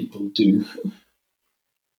those people do,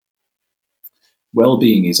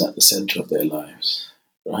 well-being is at the center of their lives,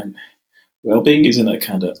 right? Well-being isn't a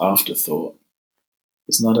kind of afterthought.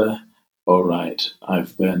 It's not a, all right,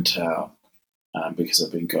 I've burnt out because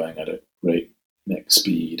I've been going at a great neck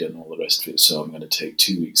speed and all the rest of it, so I'm going to take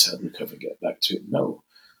 2 weeks out, recover, get back to it. No.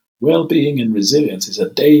 Well-being and resilience is a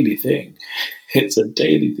daily thing. It's a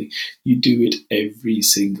daily thing. You do it every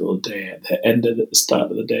single day, at the end of the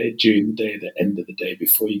start of the day, during the day, the end of the day,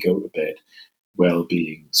 before you go to bed.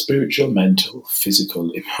 Well-being, spiritual, mental,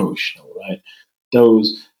 physical, emotional, right?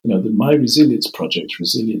 Those, my resilience project,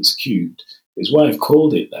 Resilience Cubed, is why I've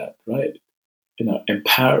called it that, right?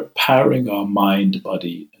 Empowering our mind,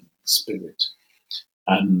 body, and spirit.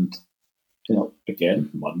 And, again,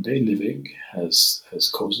 Monday living has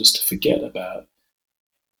caused us to forget about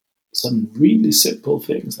some really simple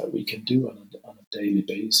things that we can do on a daily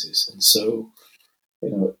basis. And so,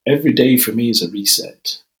 every day for me is a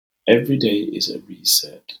reset. Every day is a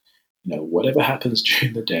reset. Whatever happens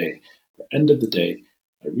during the day, at the end of the day,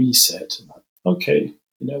 I reset. And okay,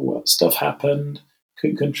 you know what? Stuff happened.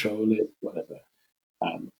 Couldn't control it. Whatever.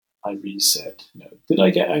 I reset. Did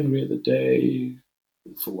I get angry at the day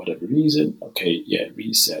for whatever reason? Okay, yeah,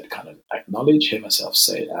 reset. Kind of acknowledge, hear myself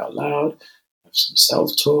say it out loud. Have some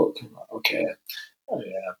self-talk. Okay, oh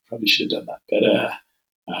yeah, I probably should have done that better.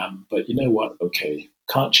 But you know what? Okay,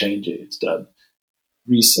 can't change it. It's done.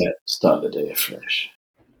 Reset. Start the day afresh.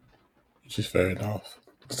 Which is fair enough.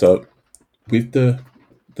 So, with the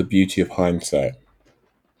beauty of hindsight,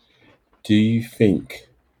 do you think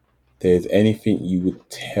there's anything you would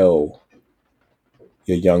tell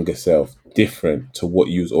your younger self different to what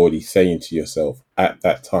you was already saying to yourself at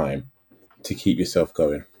that time to keep yourself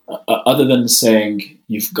going? Other than saying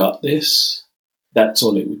you've got this, that's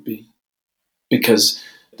all it would be. Because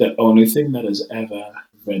the only thing that has ever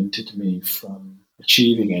prevented me from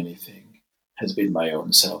achieving anything has been my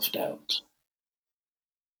own self-doubt.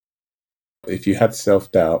 If you had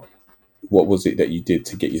self-doubt, what was it that you did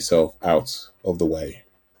to get yourself out of the way?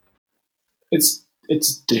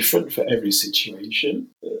 It's different for every situation.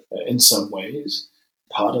 In some ways,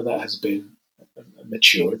 part of that has been a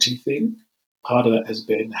maturity thing. Part of that has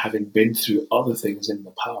been having been through other things in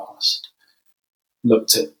the past,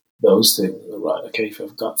 looked at those things. Right, okay, if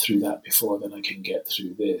I've got through that before, then I can get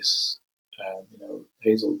through this.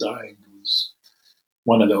 Hazel dying was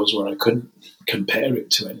one of those where I couldn't compare it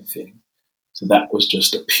to anything. So that was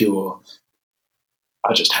just a pure,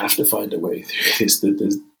 I just have to find a way through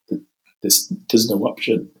this. There's no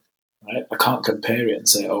option, right? I can't compare it and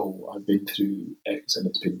say, oh, I've been through X and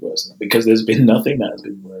it's been worse than that, because there's been nothing that has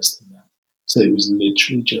been worse than that. So it was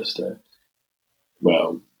literally just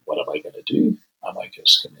well, what am I going to do? Am I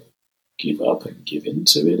just going to give up and give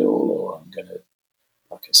into it all, or I'm going to,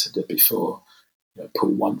 like I said before, put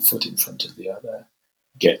one foot in front of the other,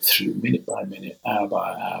 get through minute by minute, hour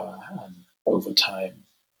by hour, and over time,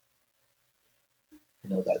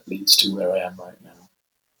 that leads to where I am right now.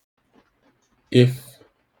 If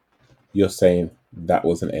you're saying that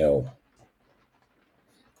was an L,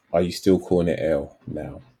 are you still calling it L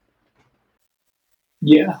now?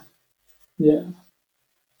 Yeah, yeah.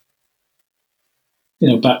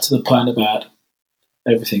 Back to the point about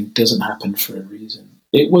everything doesn't happen for a reason.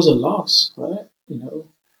 it was a loss, right?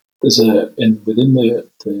 There's within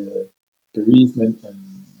the bereavement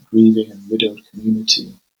and grieving and widowed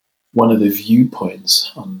community, one of the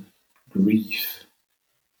viewpoints on grief,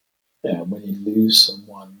 when you lose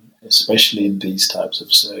someone, especially in these types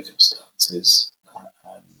of circumstances,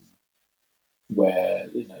 where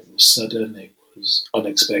it was sudden, it was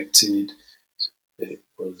unexpected, it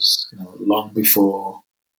was long before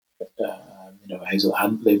Hazel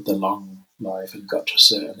hadn't lived a long life and got to a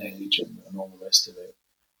certain age and all the rest of it,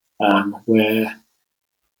 where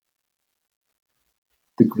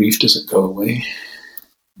the grief doesn't go away.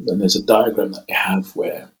 And there's a diagram that you have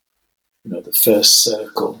where the first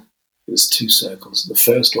circle, there's two circles. The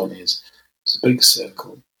first one is it's a big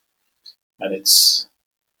circle and it's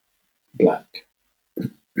black.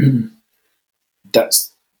 That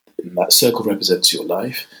circle represents your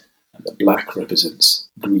life, and the black represents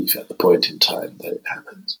grief at the point in time that it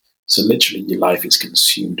happens. So literally your life is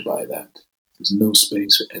consumed by that. There's no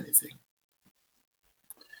space for anything.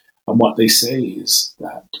 And what they say is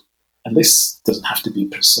that, and this doesn't have to be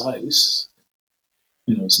precise,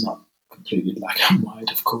 it's not completely black and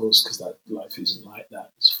white, of course, because that life isn't like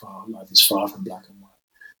that. Life is far from black and white.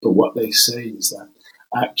 But what they say is that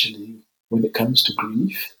actually, when it comes to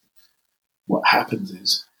grief, what happens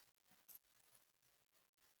is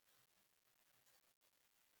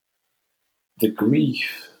the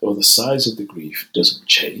grief or the size of the grief doesn't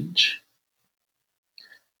change.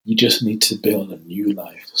 You just need to build a new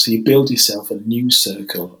life. So you build yourself a new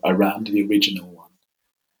circle around the original one.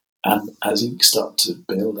 And as you start to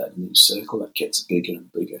build that new circle that gets bigger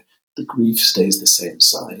and bigger, the grief stays the same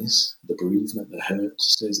size, the bereavement, the hurt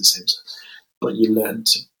stays the same size, but you learn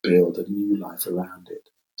to build a new life around it.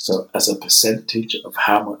 So as a percentage of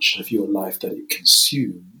how much of your life that it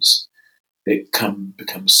consumes, it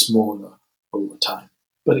becomes smaller over time,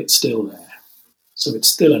 but it's still there. So it's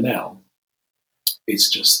still an L. It's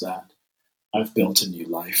just that I've built a new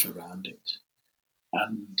life around it.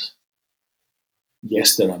 And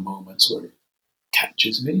yes, there are moments where it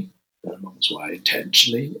catches me. There are moments where I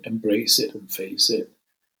intentionally embrace it and face it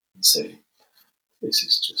and say, this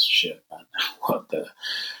is just shit, man. What the,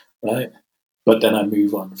 right? But then I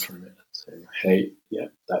move on from it and say, hey, yeah,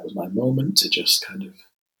 that was my moment to just kind of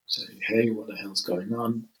say, hey, what the hell's going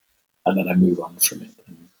on? And then I move on from it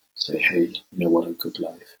and say, hey, what a good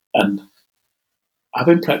life. And I've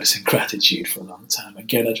been practicing gratitude for a long time.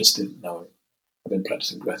 Again, I just didn't know it. I've been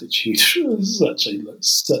practicing gratitude from such a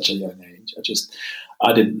young age.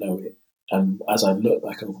 I didn't know it. And as I look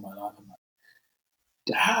back over my life, I'm like,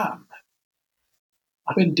 damn,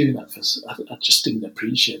 I've been doing that I just didn't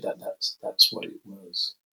appreciate that that's what it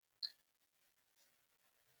was.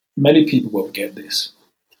 Many people won't get this.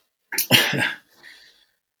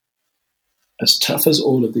 As tough as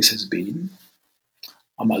all of this has been,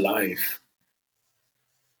 I'm alive.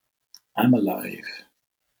 I'm alive.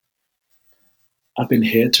 I've been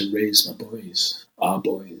here to raise my boys, our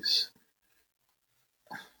boys.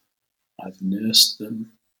 I've nursed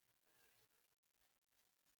them,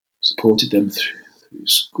 supported them through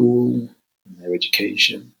school and their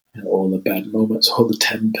education, all the bad moments, all the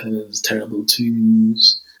tempers, terrible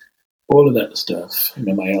twos, all of that stuff.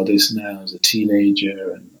 My eldest now is a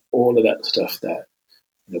teenager, and all of that stuff that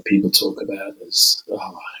people talk about as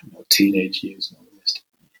teenage years and all the rest.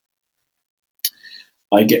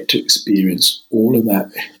 I get to experience all of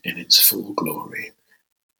that in its full glory.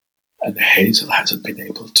 And Hazel hasn't been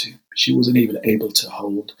able to. She wasn't even able to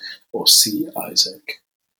hold or see Isaac.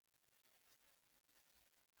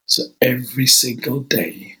 So every single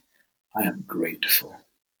day, I am grateful.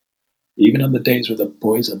 Even on the days where the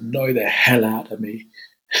boys annoy the hell out of me,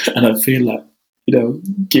 and I feel like,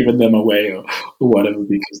 giving them away or whatever,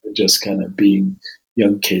 because they're just kind of being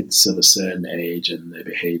young kids of a certain age and their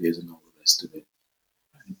behaviors and all the rest of it.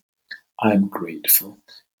 I'm grateful.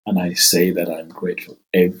 And I say that I'm grateful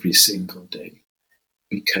every single day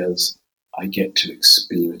because I get to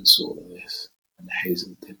experience all of this. And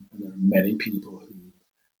Hazel didn't. And there are many people who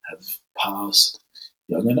have passed,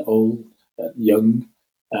 young and old, young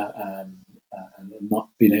and not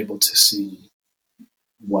been able to see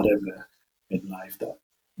whatever in life that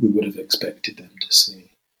we would have expected them to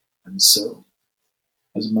see. And so,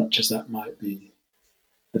 as much as that might be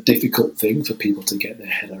a difficult thing for people to get their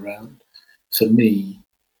head around, for me,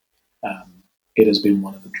 it has been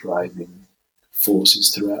one of the driving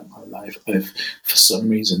forces throughout my life. For some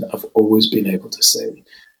reason, I've always been able to say,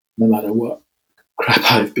 no matter what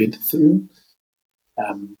crap I've been through,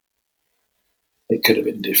 it could have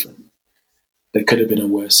been different. There could have been a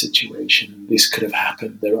worse situation. This could have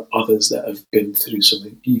happened. There are others that have been through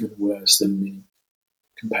something even worse than me,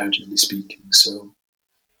 comparatively speaking. So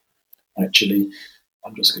actually,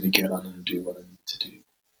 I'm just going to get on and do what I need to do.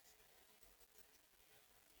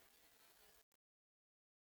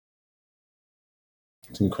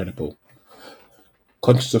 It's incredible.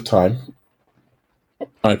 Conscious of time,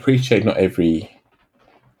 I appreciate not every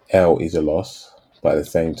L is a loss, but at the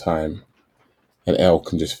same time, an L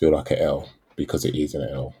can just feel like an L because it is an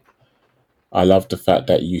L. I love the fact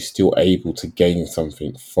that you're still able to gain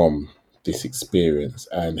something from this experience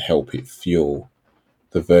and help it fuel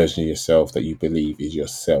the version of yourself that you believe is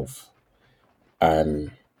yourself.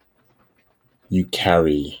 And you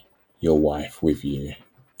carry your wife with you.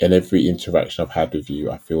 In every interaction I've had with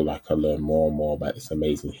you, I feel like I learn more and more about this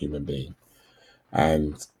amazing human being.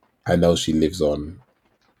 And I know she lives on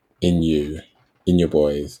in you, in your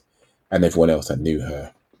boys, and everyone else that knew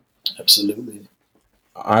her. Absolutely.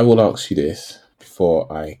 I will ask you this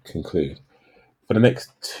before I conclude. For the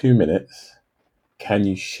next 2 minutes, can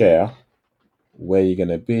you share where you're going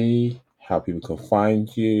to be, how people can find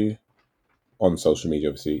you on social media?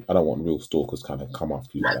 Obviously, I don't want real stalkers kind of come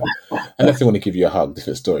after you like that. Unless they want to give you a hug,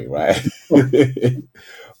 different story, right?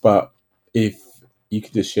 But if you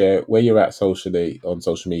could just share where you're at socially on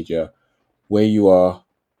social media, where you are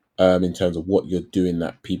in terms of what you're doing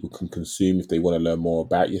that people can consume if they want to learn more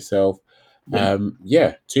about yourself. Yeah.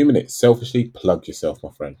 Yeah, 2 minutes. Selfishly, plug yourself,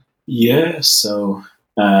 my friend. Yeah. So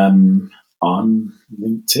on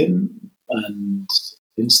LinkedIn and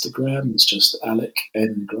Instagram, it's just Alec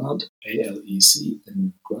N Grant, ALEC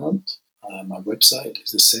N Grant. My website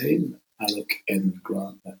is the same,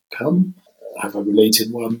 alecngrant.com. I have a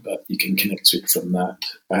related one, but you can connect to it from that.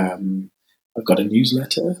 I've got a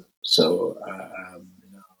newsletter, so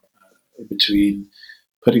in between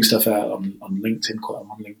putting stuff out on LinkedIn, quite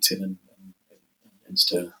I'm on LinkedIn and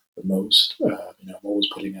Insta the most. I'm always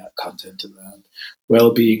putting out content around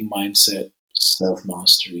well-being, mindset,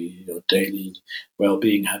 self-mastery, daily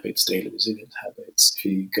well-being habits, daily resilient habits. If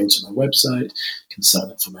you go to my website, you can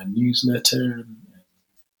sign up for my newsletter.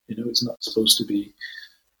 It's not supposed to be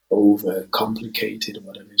over complicated or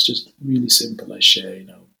whatever. It's just really simple. I share,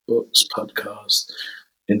 books, podcasts,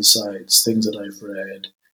 insights, things that I've read,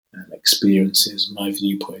 and experiences, my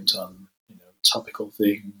viewpoint on topical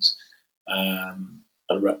things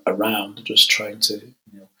around just trying to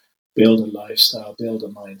build a lifestyle, build a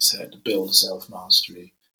mindset, build self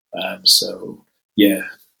mastery. So yeah,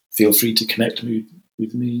 feel free to connect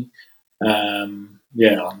with me. On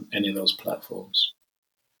any of those platforms.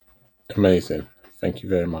 Amazing. Thank you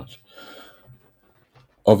very much.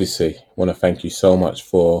 Obviously, I want to thank you so much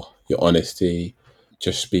for your honesty,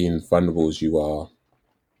 just being vulnerable as you are.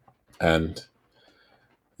 And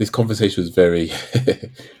this conversation was very,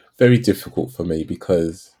 very difficult for me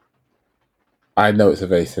because I know it's a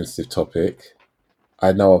very sensitive topic.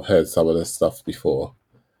 I know I've heard some of this stuff before,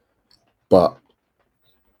 but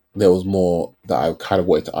there was more that I kind of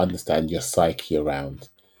wanted to understand your psyche around.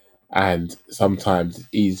 And sometimes it's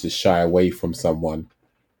easy to shy away from someone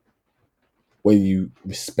when you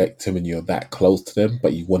respect them and you're that close to them,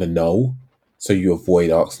 but you want to know. So you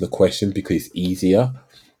avoid asking the question because it's easier.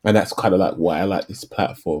 And that's kind of like why I like this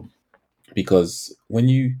platform. Because when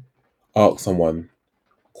you ask someone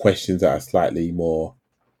questions that are slightly more,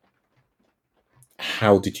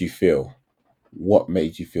 how did you feel? What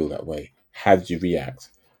made you feel that way? How did you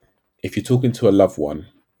react? If you're talking to a loved one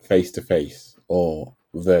face to face or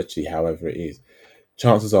virtually, however it is,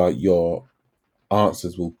 chances are your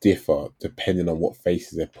answers will differ depending on what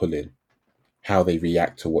faces they're pulling, how they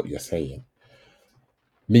react to what you're saying.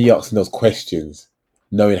 Me asking those questions,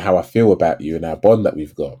 knowing how I feel about you and our bond that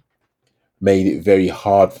we've got, made it very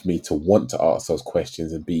hard for me to want to ask those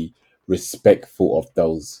questions and be respectful of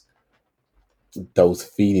those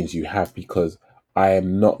feelings you have, because I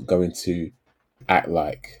am not going to act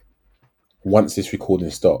like once this recording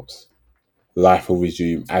stops, life will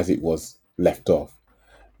resume as it was left off.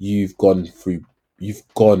 You've gone through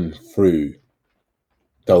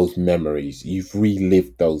those memories. You've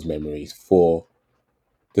relived those memories for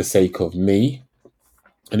the sake of me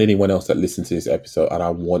and anyone else that listens to this episode. And I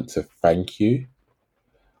want to thank you.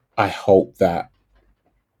 I hope that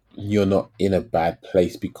you're not in a bad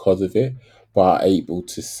place because of it, but are able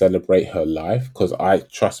to celebrate her life. Because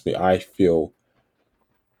trust me, I feel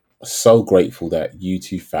so grateful that you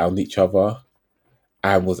two found each other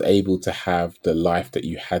and was able to have the life that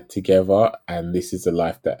you had together. And this is the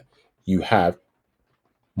life that you have,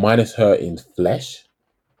 minus her in flesh,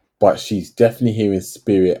 but she's definitely here in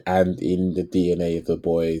spirit and in the DNA of the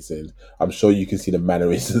boys. And I'm sure you can see the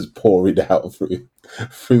mannerisms pouring out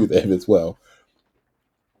through them as well.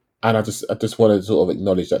 And I just want to sort of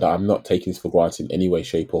acknowledge that I'm not taking this for granted in any way,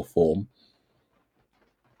 shape, or form.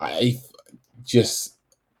 I just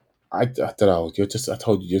I don't know. I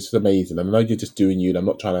told you, you're just amazing. I know you're just doing you, and I'm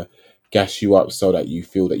not trying to gas you up so that you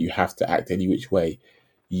feel that you have to act any which way.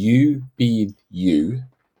 You being you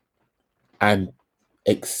and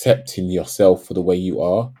accepting yourself for the way you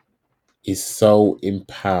are is so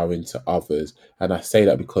empowering to others. And I say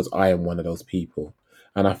that because I am one of those people.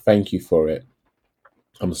 And I thank you for it.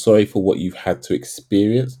 I'm sorry for what you've had to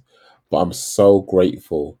experience, but I'm so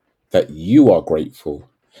grateful that you are grateful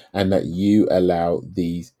and that you allow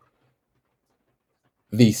these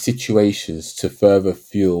situations to further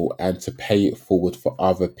fuel and to pay it forward for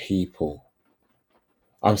other people.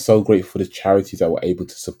 I'm so grateful for the charities that were able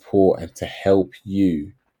to support and to help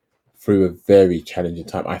you through a very challenging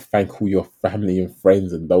time. I thank all your family and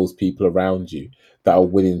friends and those people around you that are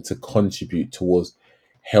willing to contribute towards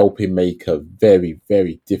helping make a very,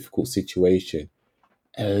 very difficult situation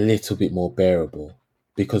a little bit more bearable.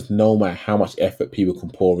 Because no matter how much effort people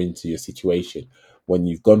can pour into your situation, when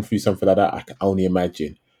you've gone through something like that, I can only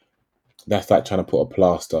imagine that's like trying to put a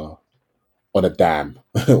plaster on a dam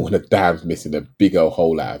when a dam's missing a big old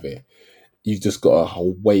hole out of it. You've just got a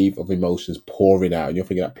whole wave of emotions pouring out, and you're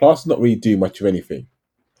thinking that plaster's not really doing much of anything,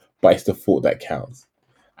 but it's the thought that counts.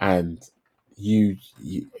 And you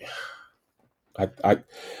I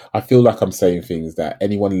I feel like I'm saying things that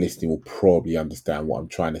anyone listening will probably understand what I'm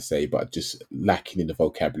trying to say, but just lacking in the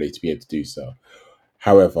vocabulary to be able to do so.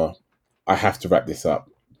 However, I have to wrap this up.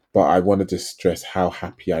 But I want to just stress how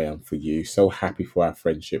happy I am for you. So happy for our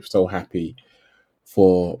friendship. So happy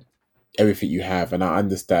for everything you have. And I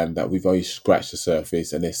understand that we've only scratched the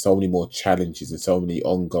surface and there's so many more challenges and so many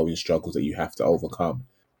ongoing struggles that you have to overcome.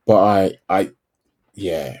 But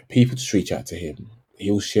yeah, people just reach out to him.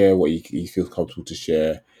 He'll share what he feels comfortable to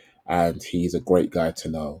share. And he's a great guy to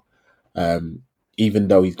know. Even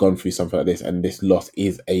though he's gone through something like this and this loss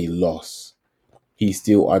is a loss, he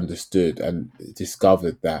still understood and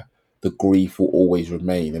discovered that the grief will always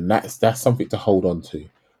remain. And that's something to hold on to.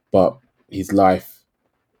 But his life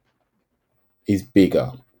is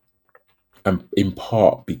bigger, and in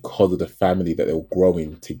part because of the family that they're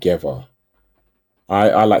growing together.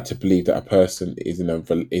 I like to believe that a person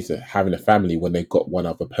having a family when they've got one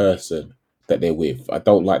other person that they're with. I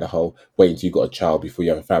don't like the whole wait until you got a child before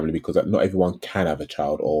you have a family, because not everyone can have a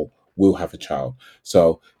child or will have a child.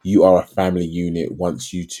 So you are a family unit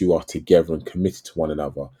once you two are together and committed to one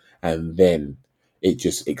another, and then it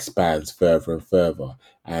just expands further and further.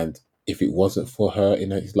 And if it wasn't for her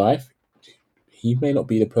in his life, he may not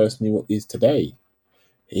be the person he is today.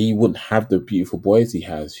 He wouldn't have the beautiful boys he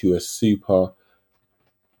has, who are super,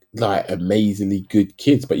 like, amazingly good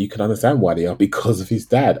kids. But you can understand why they are, because of his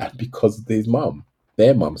dad and because of his mum,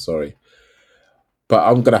 their mum. Sorry, but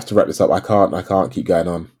I'm gonna have to wrap this up. I can't keep going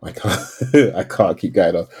on. I can't, I can't keep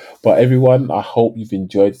going on. But everyone, I hope you've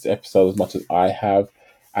enjoyed this episode as much as I have,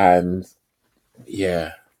 and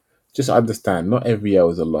yeah, just understand not every L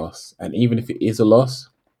is a loss, and even if it is a loss,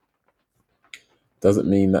 doesn't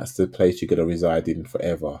mean that's the place you're going to reside in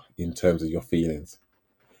forever in terms of your feelings.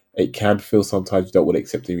 It can feel sometimes you don't want to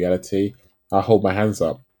accept the reality. I hold my hands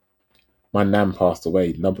up. My nan passed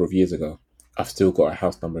away a number of years ago. I've still got a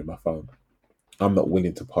house number in my phone. I'm not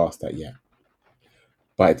willing to pass that yet.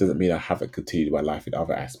 But it doesn't mean I haven't continued my life in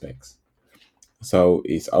other aspects. So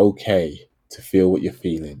it's okay to feel what you're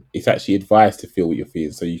feeling. It's actually advised to feel what you're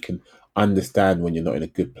feeling so you can understand when you're not in a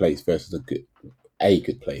good place versus a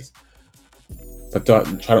good place. But try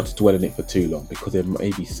not to dwell in it for too long, because there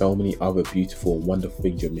may be so many other beautiful and wonderful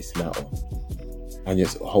things you're missing out on. And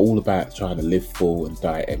it's all about trying to live full and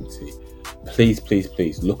die empty. Please, please,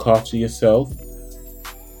 please look after yourself.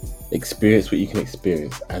 Experience what you can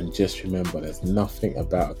experience. And just remember, there's nothing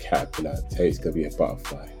about a caterpillar that tells you it's going to be a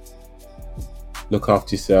butterfly. Look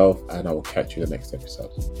after yourself, and I will catch you in the next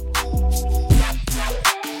episode.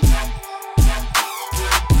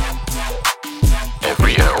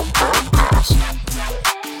 Every L Podcast.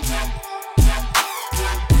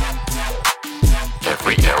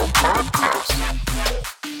 Every L Podcast.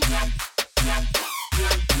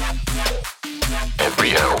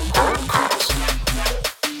 Every L Podcast.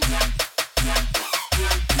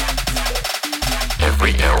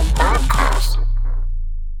 Every L Podcast.